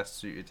think you're the best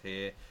suited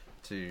here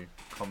to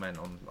comment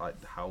on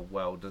like how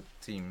well the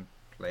team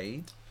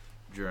played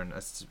during,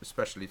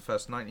 especially the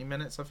first 90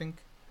 minutes, I think.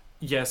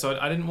 Yeah, so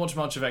I didn't watch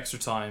much of extra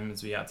time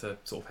as we had to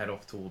sort of head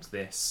off towards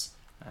this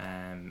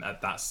at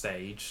that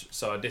stage.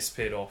 So I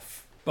disappeared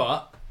off.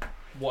 But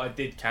what I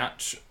did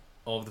catch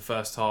of the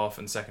first half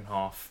and second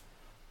half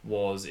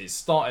was it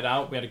started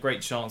out, we had a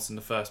great chance in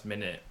the first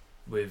minute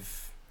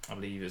with, I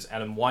believe it was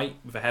Ellen White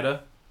with a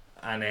header.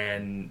 And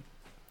then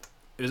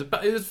it was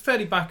a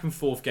fairly back and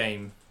forth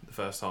game the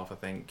first half, I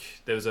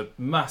think. There was a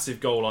massive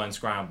goal line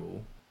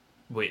scramble,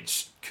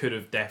 which could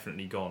have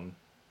definitely gone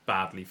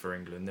badly for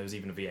England. There was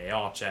even a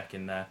VAR check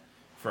in there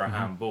for a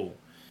handball.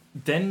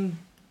 Then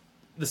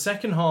the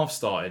second half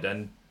started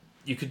and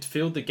you could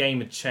feel the game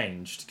had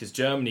changed because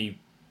Germany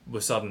were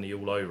suddenly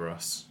all over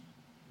us.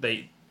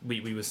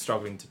 We were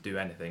struggling to do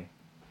anything.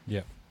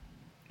 Yeah.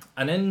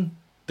 And then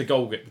the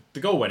goal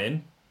went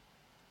in.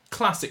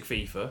 Classic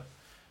FIFA.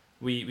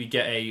 We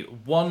get a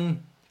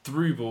one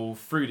through ball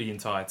through the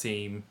entire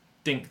team,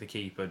 dink the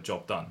keeper,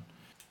 job done.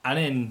 And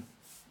then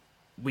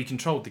we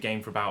controlled the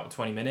game for about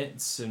 20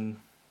 minutes and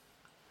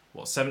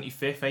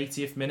 75th,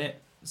 80th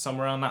minute,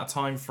 somewhere around that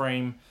time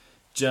frame,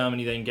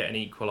 Germany then get an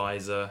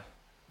equaliser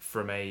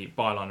from a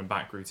byline and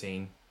back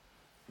routine.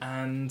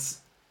 And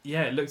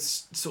yeah, it looked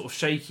sort of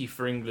shaky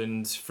for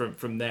England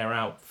from there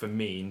out for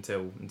me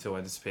until I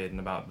disappeared in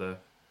about the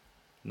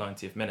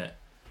 90th minute.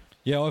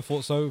 Yeah, I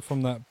thought so.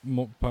 From that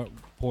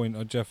point,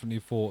 I definitely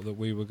thought that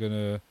we were going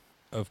to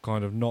have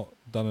kind of not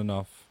done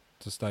enough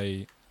to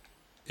stay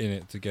in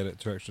it to get it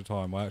to extra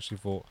time. I actually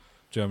thought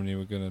Germany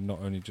were going to not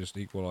only just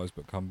equalise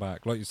but come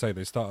back. Like you say,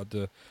 they started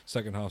the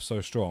second half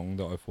so strong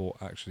that I thought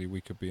actually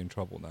we could be in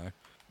trouble now.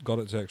 Got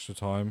it to extra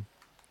time,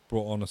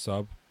 brought on a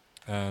sub,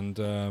 and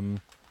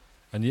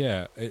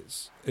yeah,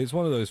 it's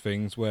one of those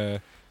things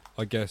where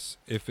I guess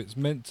if it's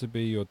meant to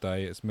be your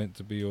day, it's meant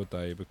to be your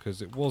day,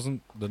 because it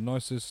wasn't the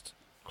nicest,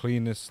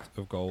 cleanest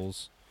of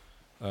goals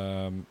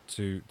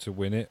to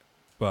win it,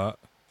 but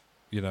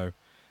you know,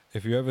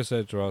 if you ever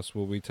said to us,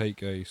 will we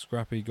take a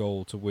scrappy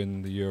goal to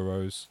win the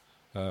Euros,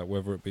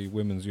 whether it be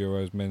women's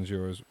Euros, men's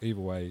Euros, either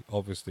way,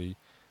 obviously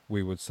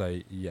we would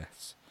say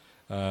yes.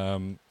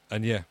 And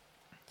yeah,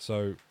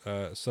 so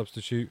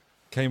substitute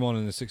came on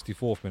in the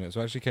 64th minute,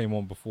 so actually came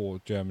on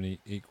before Germany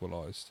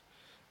equalised.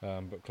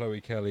 But Chloe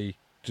Kelly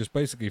just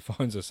basically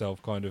finds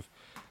herself kind of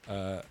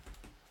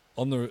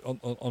on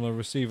a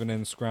receiving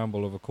end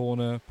scramble of a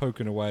corner,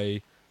 poking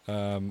away,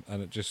 and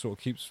it just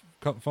sort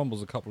of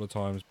fumbles a couple of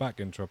times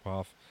back into her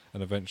path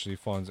and eventually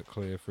finds it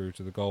clear through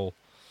to the goal.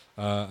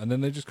 And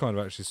then they just kind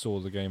of actually saw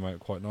the game out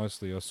quite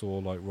nicely. I saw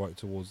like right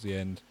towards the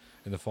end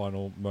in the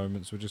final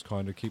moments, we're just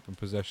kind of keeping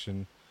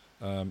possession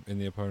in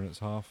the opponent's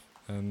half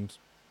and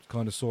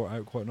kind of saw it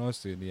out quite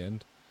nicely in the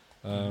end.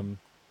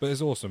 But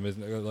it's awesome,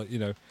 isn't it? Like, you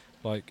know,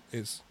 like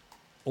it's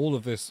all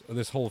of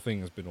this whole thing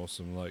has been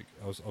awesome. Like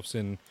I've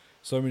seen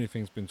so many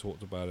things been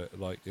talked about it,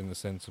 like in the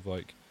sense of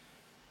like,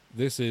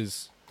 this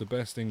is the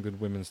best England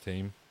women's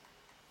team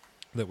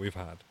that we've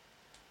had,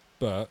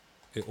 but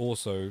it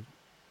also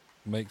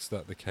makes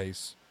that the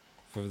case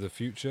for the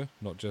future,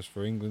 not just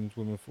for England's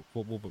women's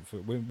football, but for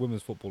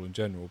women's football in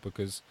general,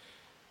 because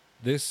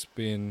this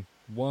being,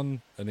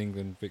 one, an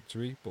England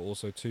victory, but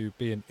also two,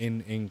 being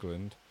in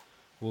England,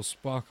 will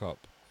spark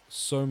up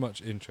so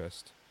much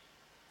interest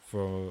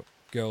for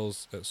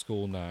girls at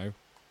school now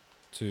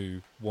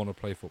to want to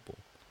play football.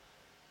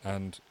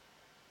 And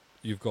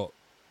you've got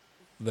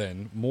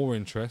then more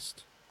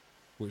interest,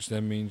 which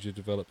then means you're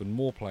developing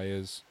more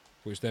players,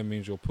 which then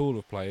means your pool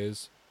of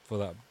players for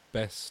that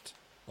best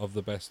of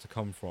the best to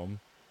come from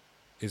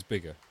is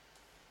bigger.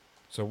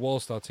 So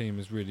whilst our team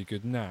is really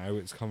good now,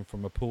 it's come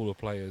from a pool of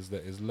players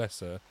that is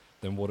lesser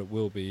than what it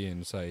will be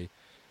in, say,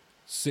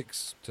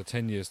 6 to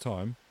 10 years'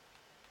 time,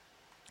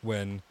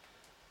 when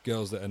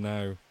girls that are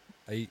now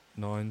 8,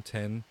 9,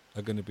 10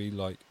 are going to be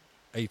like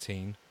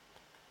 18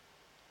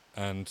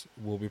 and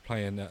will be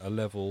playing at a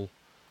level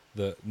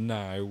that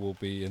now will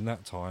be, in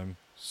that time,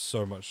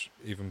 so much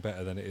even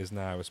better than it is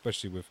now,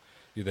 especially with,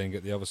 you then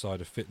get the other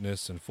side of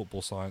fitness and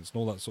football science and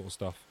all that sort of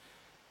stuff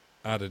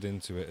added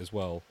into it as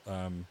well.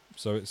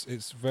 So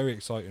it's very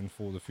exciting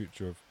for the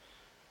future of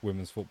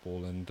women's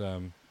football,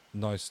 and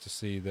nice to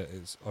see that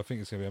I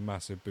think it's going to be a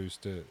massive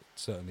boost to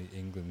certainly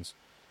England's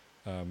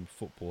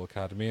football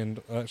academy.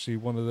 And actually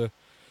one of the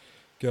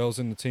girls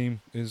in the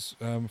team is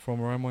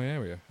from around my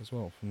area as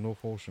well, from North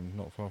Horsham,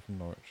 not far from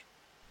Norwich.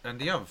 And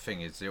the other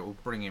thing is, it will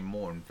bring in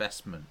more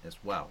investment as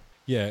well.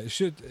 Yeah, it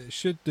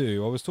should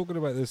do. I was talking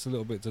about this a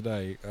little bit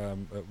today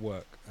at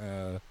work.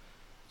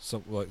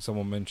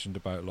 Someone mentioned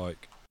about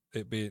like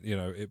it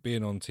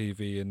being on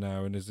TV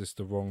and is this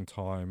the wrong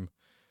time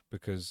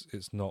because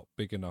it's not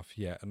big enough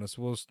yet? And I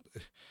suppose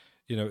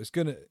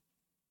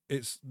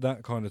it's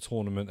that kind of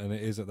tournament, and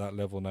it is at that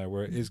level now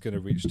where it is going to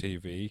reach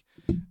TV.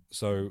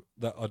 So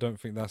that, I don't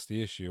think that's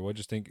the issue. I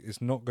just think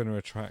it's not going to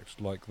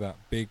attract like that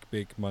big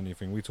money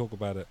thing. We've talked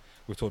about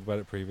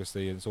it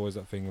previously, and it's always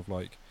that thing of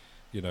like,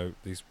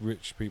 these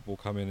rich people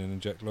come in and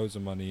inject loads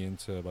of money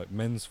into like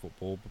men's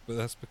football, but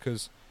that's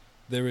because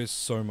there is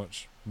so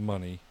much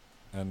money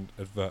and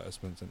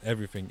advertisements and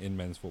everything in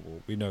men's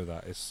football. We know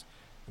that it's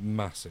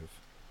massive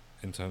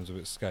in terms of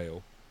its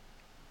scale,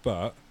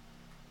 but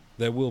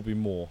there will be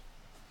more.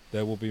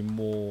 There will be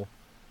more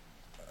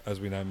as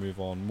we now move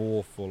on,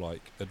 more for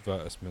like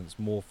advertisements,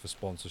 more for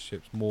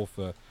sponsorships, more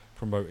for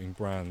promoting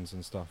brands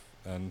and stuff.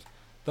 And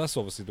that's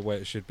obviously the way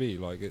it should be.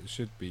 Like, it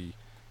should be,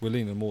 we're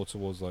leaning more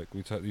towards, like,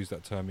 we use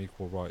that term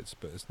equal rights,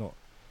 but it's not,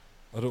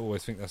 I don't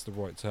always think that's the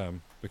right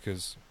term,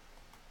 because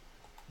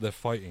they're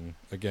fighting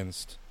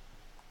against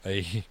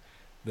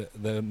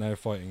they're now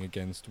fighting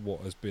against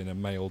what has been a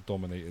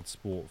male-dominated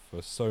sport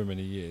for so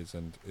many years,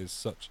 and is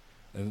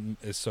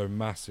so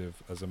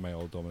massive as a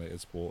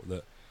male-dominated sport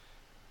that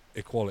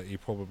equality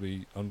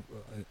probably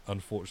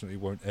unfortunately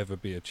won't ever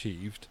be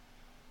achieved,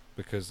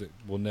 because it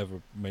will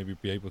never maybe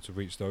be able to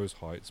reach those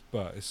heights,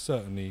 but it's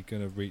certainly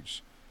going to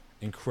reach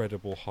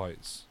incredible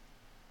heights,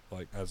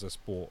 like as a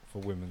sport for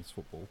women's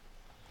football.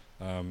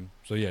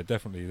 So yeah,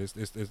 definitely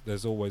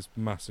there's always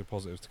massive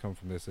positives to come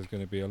from this. There's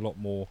going to be a lot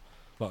more,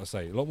 like I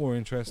say, a lot more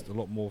interest, a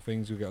lot more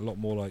things. You'll get a lot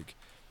more like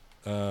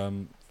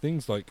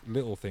things like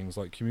little things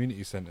like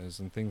community centres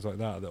and things like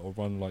that will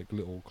run like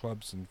little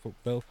clubs, and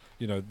they'll,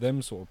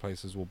 them sort of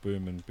places will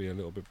boom and be a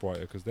little bit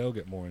brighter because they'll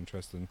get more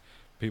interest and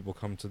people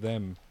come to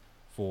them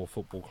for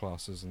football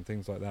classes and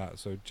things like that.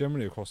 So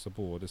generally across the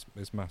board,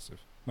 it's massive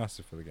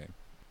for the game.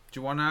 Do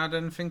you want to add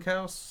anything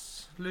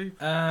else, Luke?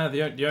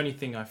 The only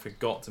thing I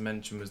forgot to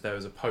mention was there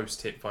was a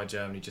post hit by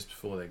Germany just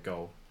before their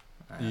goal.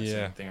 That's the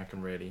only thing I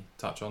can really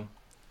touch on.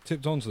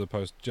 Tipped onto the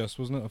post,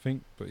 wasn't it? I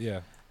think, but yeah,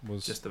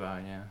 was just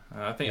about. Yeah,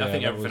 I think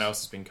everything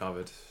else has been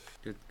covered.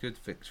 Good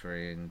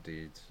victory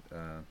indeed.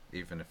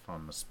 Even if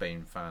I'm a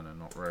Spain fan and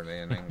not really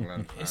an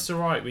England fan. It's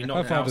alright. We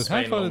knocked out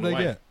Spain. How far did they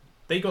get?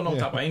 They got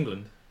knocked out by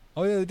England.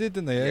 Oh yeah, they did,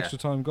 didn't they? Yeah. Extra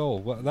time goal.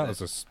 Well, that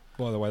was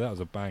by the way, that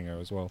was a banger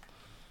as well.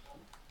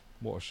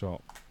 What a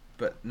shot!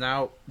 But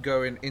now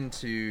going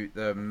into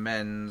the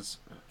men's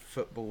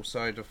football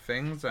side of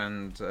things,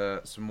 and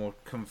some more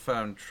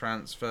confirmed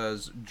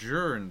transfers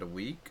during the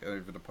week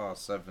over the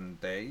past 7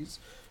 days.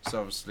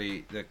 So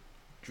obviously the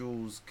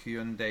Jules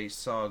Koundé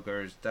saga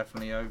is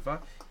definitely over.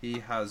 He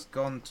has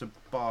gone to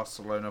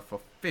Barcelona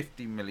for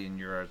 50 million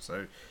euros.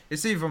 So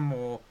it's even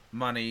more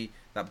money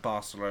that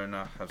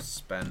Barcelona have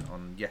spent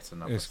on yet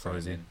another signing.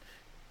 Crazy.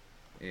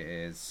 It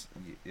is,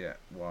 yeah,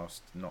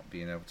 whilst not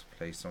being able to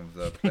play some of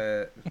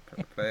the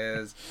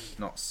players,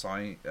 not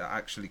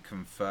actually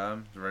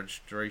confirm the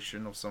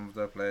registration of some of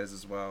the players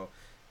as well.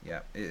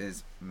 Yeah, it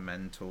is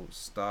mental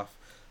stuff.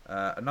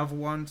 Another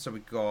one, so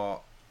we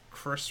got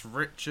Chris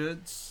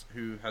Richards,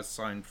 who has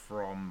signed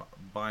from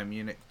Bayern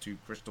Munich to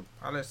Crystal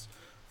Palace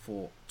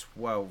for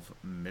 12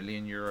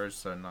 million euros.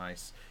 So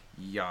nice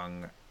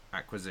young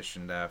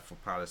acquisition there for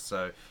Palace.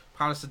 So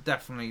Palace are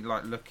definitely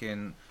like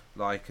looking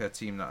like a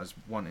team that is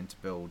wanting to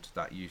build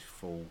that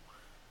youthful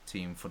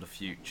team for the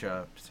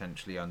future,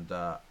 potentially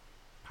under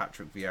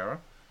Patrick Vieira,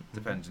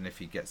 depending if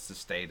he gets to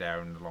stay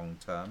there in the long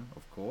term,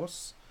 of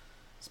course.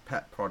 It's a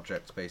pet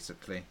project,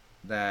 basically.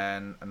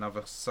 Then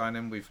another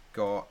signing, we've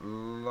got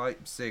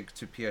Leipzig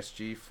to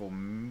PSG for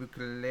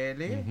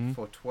Mukiele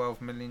for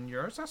 12 million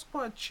euros. That's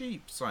quite a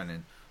cheap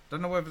signing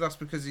Don't know whether that's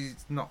because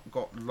he's not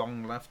got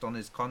long left on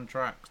his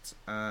contract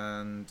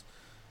and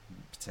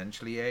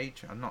potentially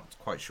age. I'm not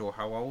quite sure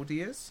how old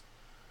he is.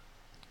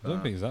 I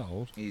don't think he's that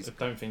old. I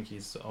don't think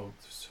he's old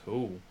at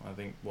all. I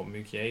think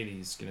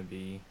Mukiele's going to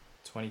be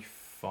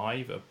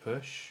 25 a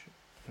push.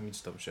 Let me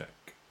just double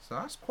check. So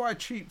that's quite a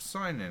cheap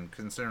signing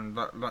considering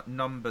like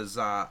numbers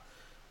that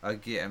are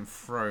getting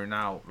thrown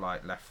out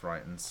like left,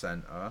 right, and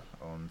centre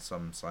on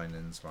some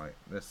signings like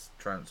this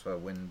transfer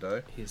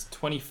window. He's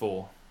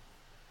 24.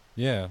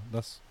 Yeah,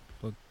 that's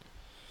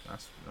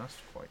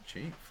quite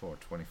cheap for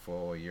a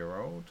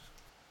 24-year-old.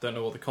 Don't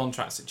know what the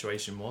contract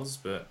situation was,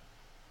 but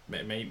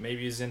maybe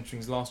he's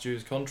entering his last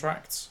year's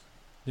contract.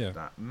 Yeah.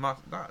 That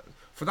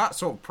for that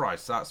sort of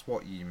price, that's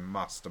what you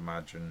must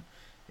imagine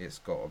it's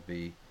got to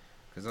be.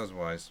 Because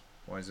otherwise,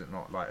 why is it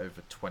not like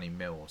over 20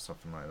 mil or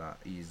something like that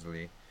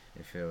easily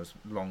if it was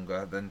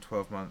longer than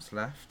 12 months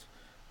left?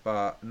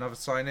 But another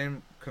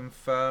signing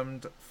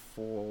confirmed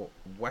for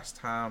West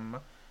Ham.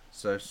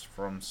 So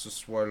from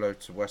Sassuolo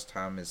to West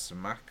Ham is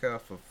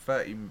Samaka for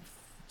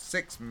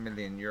 36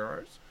 million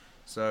euros.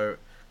 So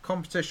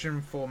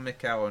competition for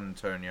Mikel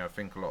Antonio. I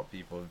think a lot of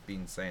people have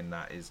been saying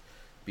that is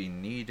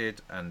being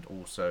needed, and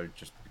also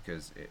just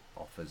because it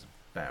offers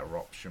a better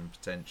option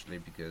potentially,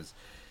 because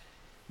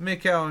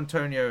Mikel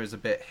Antonio is a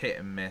bit hit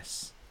and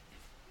miss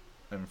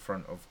in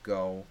front of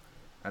goal.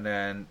 And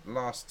then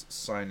last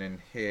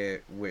signing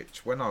here,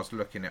 which when I was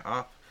looking it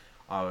up,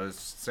 I was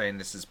saying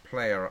this is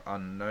player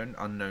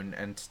unknown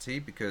entity,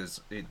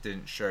 because it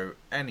didn't show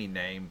any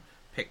name,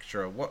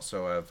 picture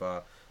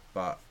whatsoever.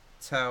 But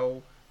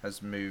Tell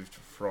has moved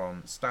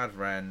from Stade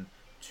Rennes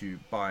to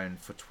Bayern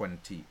for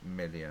 20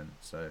 million.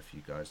 So if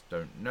you guys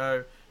don't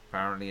know,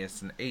 apparently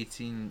it's an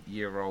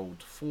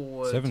 18-year-old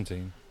forward.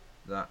 17.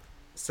 That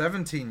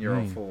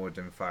 17-year-old forward,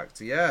 in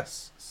fact,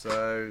 yes.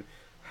 So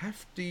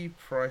hefty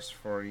price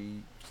for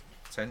a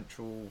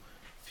potential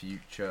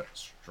future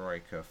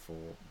striker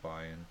for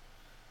Bayern,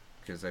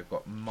 because they've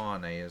got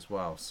Mane as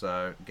well.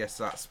 So I guess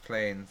that's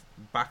playing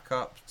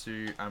backup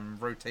to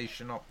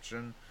rotation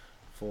option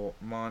for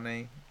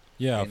Mane.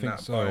 Yeah, I think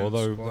so. Bayern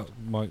Although squad. that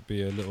might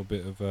be a little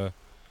bit of a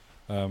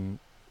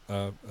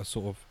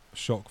sort of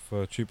shock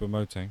for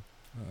Choupo-Moting.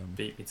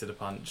 Beat me to the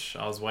punch.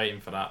 I was waiting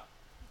for that.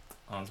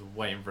 I was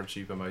waiting for a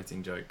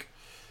Choupo-Moting joke.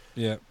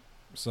 Yeah,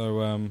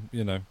 so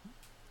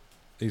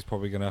he's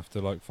probably going to have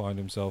to like find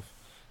himself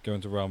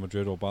going to Real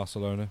Madrid or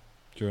Barcelona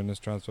during this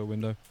transfer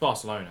window.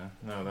 Barcelona?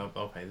 No,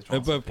 they'll pay the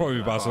transfer. But probably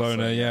fee.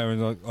 Barcelona, yeah.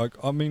 And like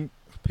I mean,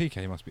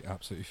 PK must be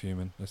absolutely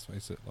fuming. Let's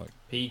face it. Like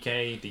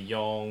PK, De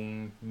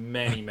Jong,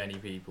 many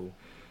people.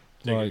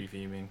 They're going to be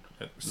fuming.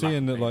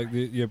 Seeing that like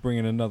you're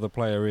bringing another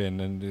player in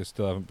and you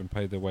still haven't been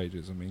paid their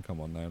wages. I mean, come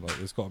on now. Like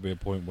there's got to be a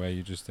point where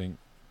you just think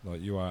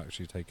like you are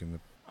actually taking the.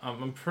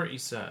 I'm pretty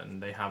certain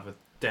they have a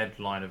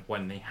deadline of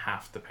when they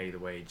have to pay the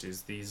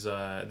wages. These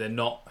they're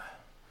not.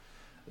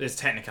 There's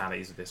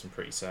technicalities of this. I'm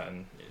pretty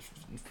certain.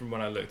 From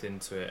when I looked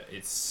into it,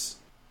 it's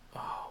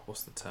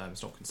what's the term?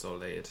 It's not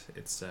consolidated.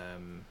 It's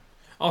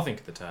I'll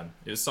think of the term.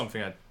 It was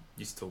something I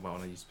used to talk about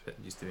when I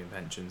used to be in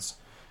pensions,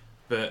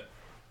 but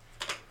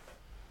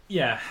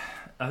yeah,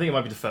 I think it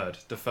might be deferred.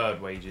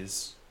 Deferred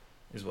wages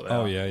is what they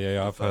are. Oh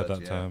yeah. I've heard Deferred,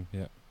 that yeah. term.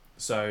 Yeah.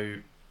 So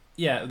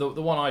yeah, the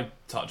one I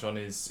touch on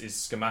is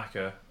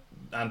Scamacca.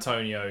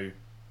 Antonio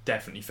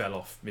definitely fell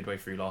off midway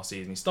through last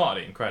season. He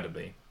started it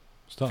incredibly.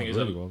 I think it was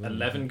really well,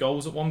 11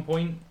 goals at one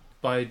point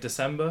by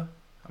December,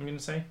 I'm going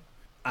to say.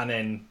 And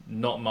then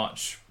not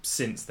much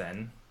since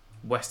then.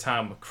 West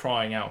Ham were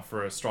crying out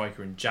for a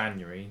striker in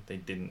January. They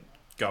didn't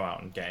go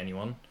out and get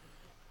anyone.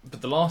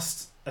 But the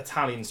last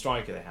Italian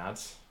striker they had,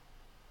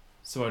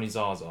 Simone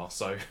Zaza.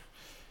 So,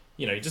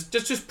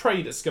 just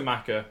pray that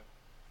Scamacca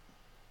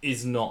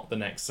is not the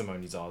next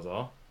Simone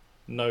Zaza.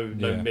 No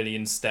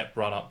million step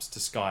run-ups to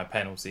sky a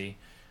penalty.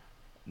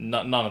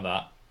 None of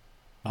that.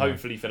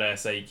 Hopefully, for their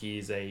sake, he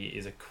is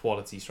a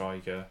quality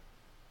striker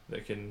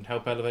that can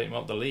help elevate him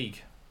up the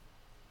league.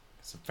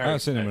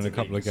 I've seen him in a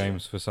couple of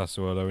games for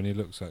Sassuolo, and he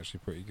looks actually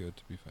pretty good,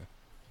 to be fair.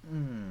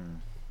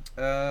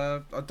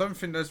 I don't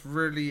think there's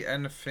really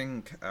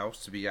anything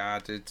else to be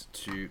added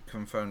to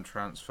confirmed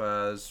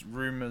transfers.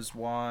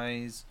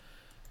 Rumours-wise,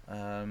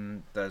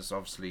 there's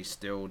obviously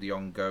still the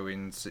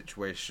ongoing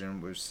situation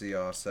with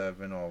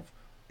CR7 of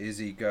is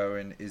he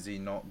going, is he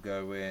not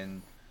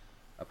going?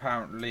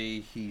 Apparently,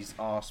 he's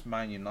asked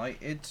Man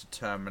United to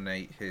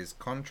terminate his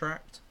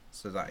contract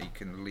so that he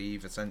can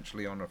leave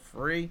essentially on a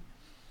free.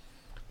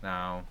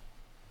 Now,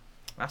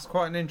 that's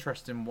quite an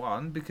interesting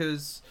one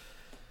because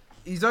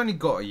he's only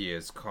got a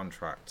year's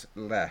contract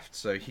left,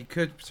 so he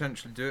could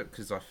potentially do it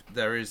because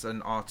there is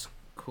an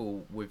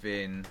article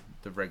within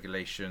the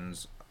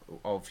regulations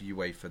of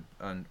UEFA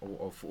and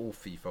or of all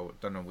FIFA. I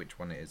don't know which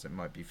one it is. It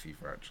might be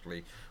FIFA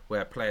actually,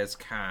 where players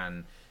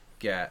can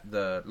get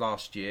the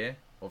last year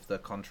of their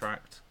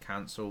contract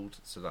cancelled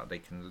so that they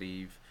can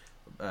leave.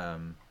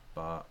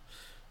 But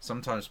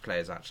sometimes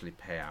players actually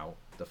pay out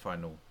the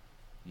final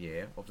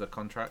year of the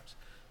contract.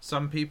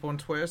 Some people on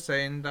Twitter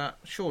saying that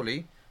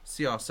surely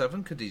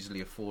CR7 could easily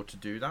afford to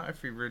do that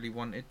if he really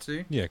wanted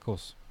to. Yeah, of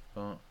course.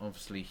 but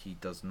obviously he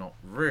does not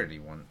really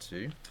want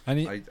to.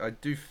 And I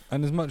do.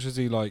 And as much as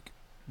he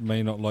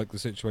may not like the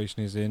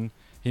situation he's in,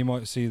 he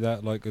might see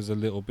that as a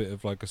little bit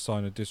of a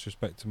sign of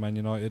disrespect to Man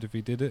United if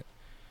he did it.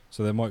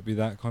 So there might be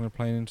that kind of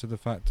playing into the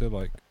factor,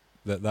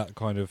 that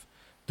kind of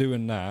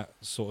doing that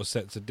sort of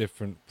sets a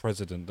different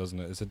precedent, doesn't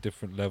it? It's a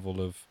different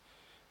level of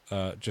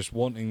just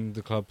wanting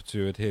the club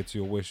to adhere to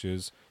your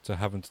wishes to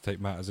having to take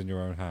matters in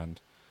your own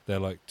hand.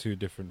 They're two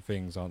different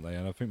things, aren't they?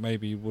 And I think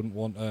maybe you wouldn't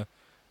want to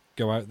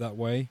go out that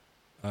way,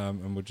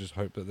 and would just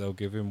hope that they'll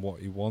give him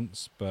what he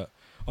wants. But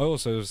I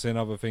also have seen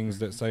other things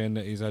that saying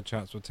that he's had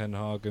chats with Ten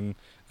Hag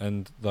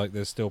and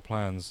there's still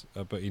plans,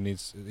 but he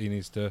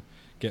needs to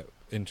get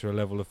into a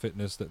level of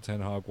fitness that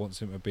Ten Hag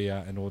wants him to be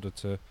at in order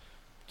to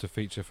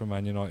feature for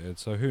Man United.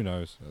 So who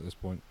knows at this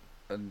point.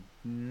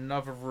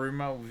 Another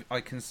rumour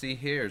I can see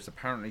here is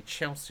apparently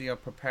Chelsea are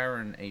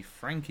preparing a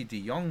Frankie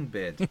de Jong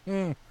bid.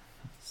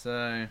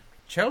 So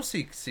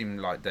Chelsea seem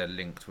like they're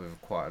linked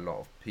with quite a lot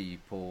of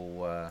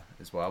people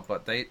as well,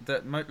 but a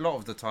lot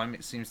of the time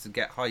it seems to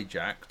get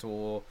hijacked,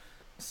 or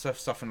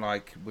something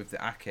like with the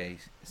Ake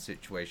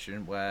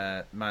situation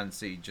where Man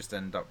City just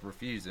end up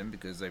refusing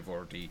because they've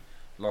already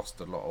lost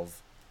a lot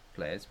of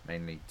players,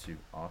 mainly to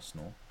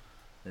Arsenal,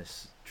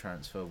 this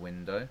transfer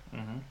window.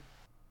 Mm-hmm.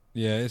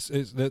 Yeah,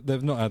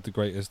 they've not had the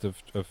greatest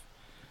of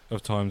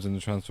times in the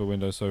transfer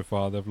window so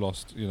far. They've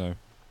lost, a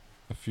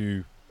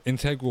few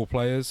integral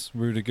players,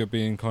 Rudiger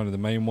being kind of the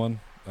main one.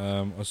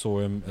 I saw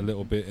him a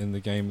little bit in the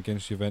game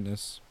against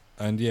Juventus.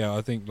 And yeah,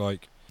 I think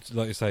like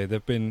you say,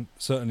 they've been,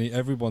 certainly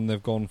everyone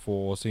they've gone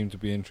for or seem to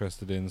be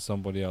interested in,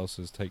 somebody else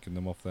has taken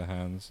them off their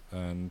hands.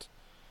 And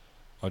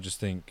I just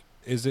think,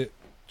 is it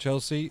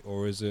Chelsea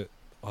or is it,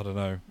 I don't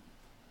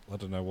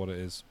know what it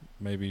is.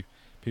 Maybe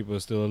people are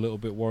still a little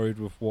bit worried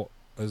with what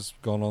has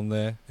gone on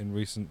there in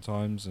recent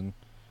times and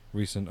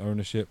recent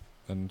ownership,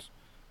 and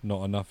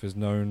not enough is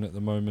known at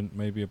the moment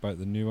maybe about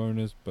the new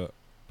owners, but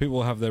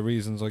people have their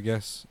reasons, I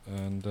guess.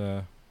 And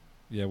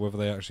whether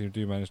they actually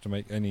do manage to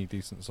make any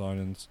decent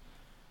signings,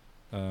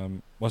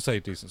 I say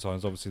decent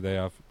signings, obviously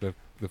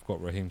they've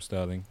got Raheem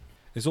Sterling.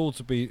 It's all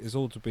to be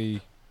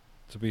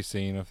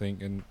seen, I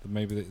think, and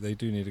maybe they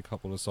do need a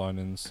couple of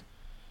signings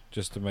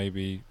just to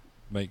maybe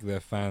make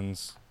their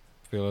fans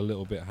feel a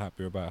little bit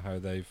happier about how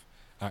they've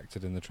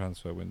acted in the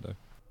transfer window.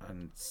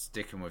 And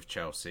sticking with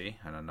Chelsea,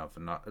 and another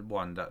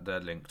one that they're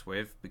linked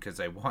with because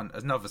they want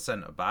another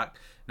centre-back.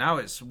 Now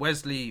it's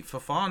Wesley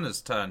Fofana's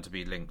turn to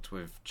be linked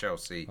with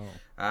Chelsea. Oh.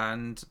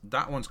 And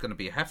that one's going to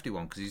be a hefty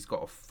one because he's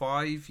got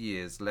 5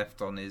 years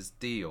left on his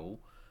deal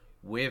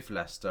with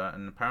Leicester,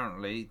 and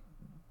apparently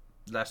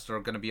Leicester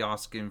are going to be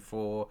asking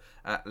for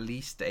at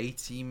least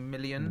 80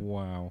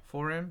 million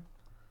for him.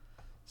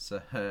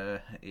 So,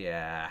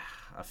 I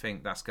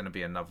think that's going to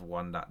be another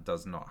one that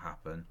does not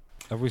happen.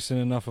 Have we seen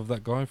enough of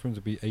that guy for him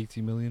to be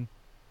 80 million?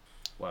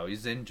 Well,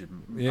 he's injured.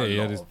 He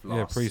had his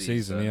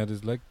pre-season. He had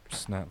his leg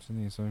snapped,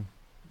 didn't he? So,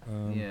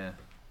 I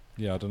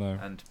don't know.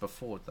 And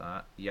before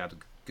that, he had a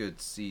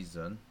good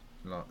season,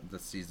 like the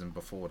season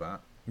before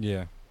that.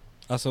 Yeah,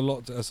 that's a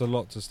lot. That's a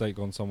lot to stake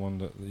on someone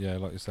that,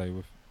 like you say,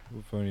 we've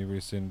only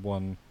really seen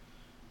one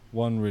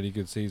really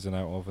good season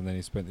out of, and then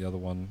he spent the other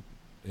one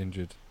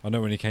injured. I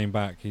know when he came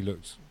back, he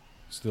looked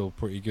still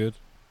pretty good.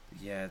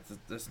 Yeah,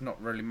 there's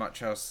not really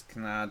much else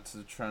can add to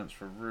the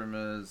transfer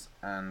rumours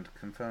and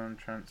confirmed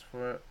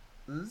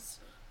transfers.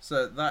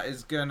 So that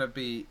is going to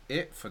be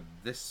it for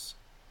this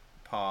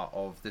part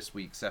of this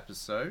week's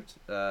episode.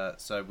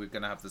 So we're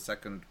going to have the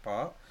second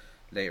part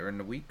later in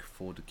the week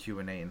for the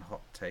Q&A and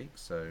hot take.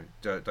 So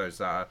those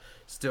that are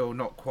still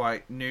not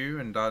quite new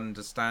and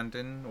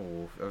understanding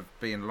or have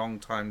been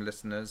long-time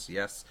listeners,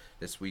 yes,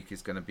 this week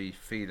is going to be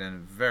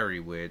feeling very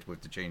weird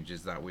with the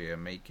changes that we are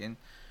making.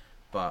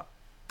 But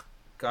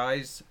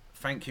guys,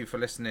 thank you for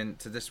listening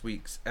to this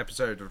week's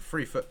episode of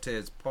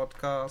FUTTIES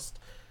podcast,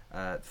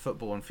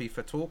 football and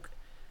FIFA talk.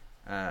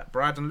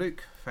 Brad and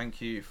Luke,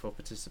 thank you for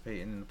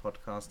participating in the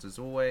podcast as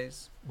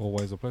always.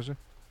 Always a pleasure.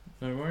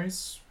 No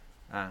worries.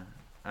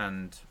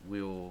 And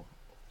we'll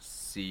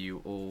see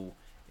you all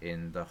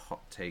in the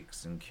hot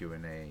takes and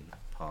Q&A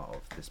part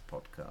of this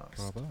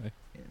podcast. Bye-bye.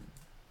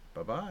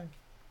 Bye-bye.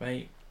 Bye.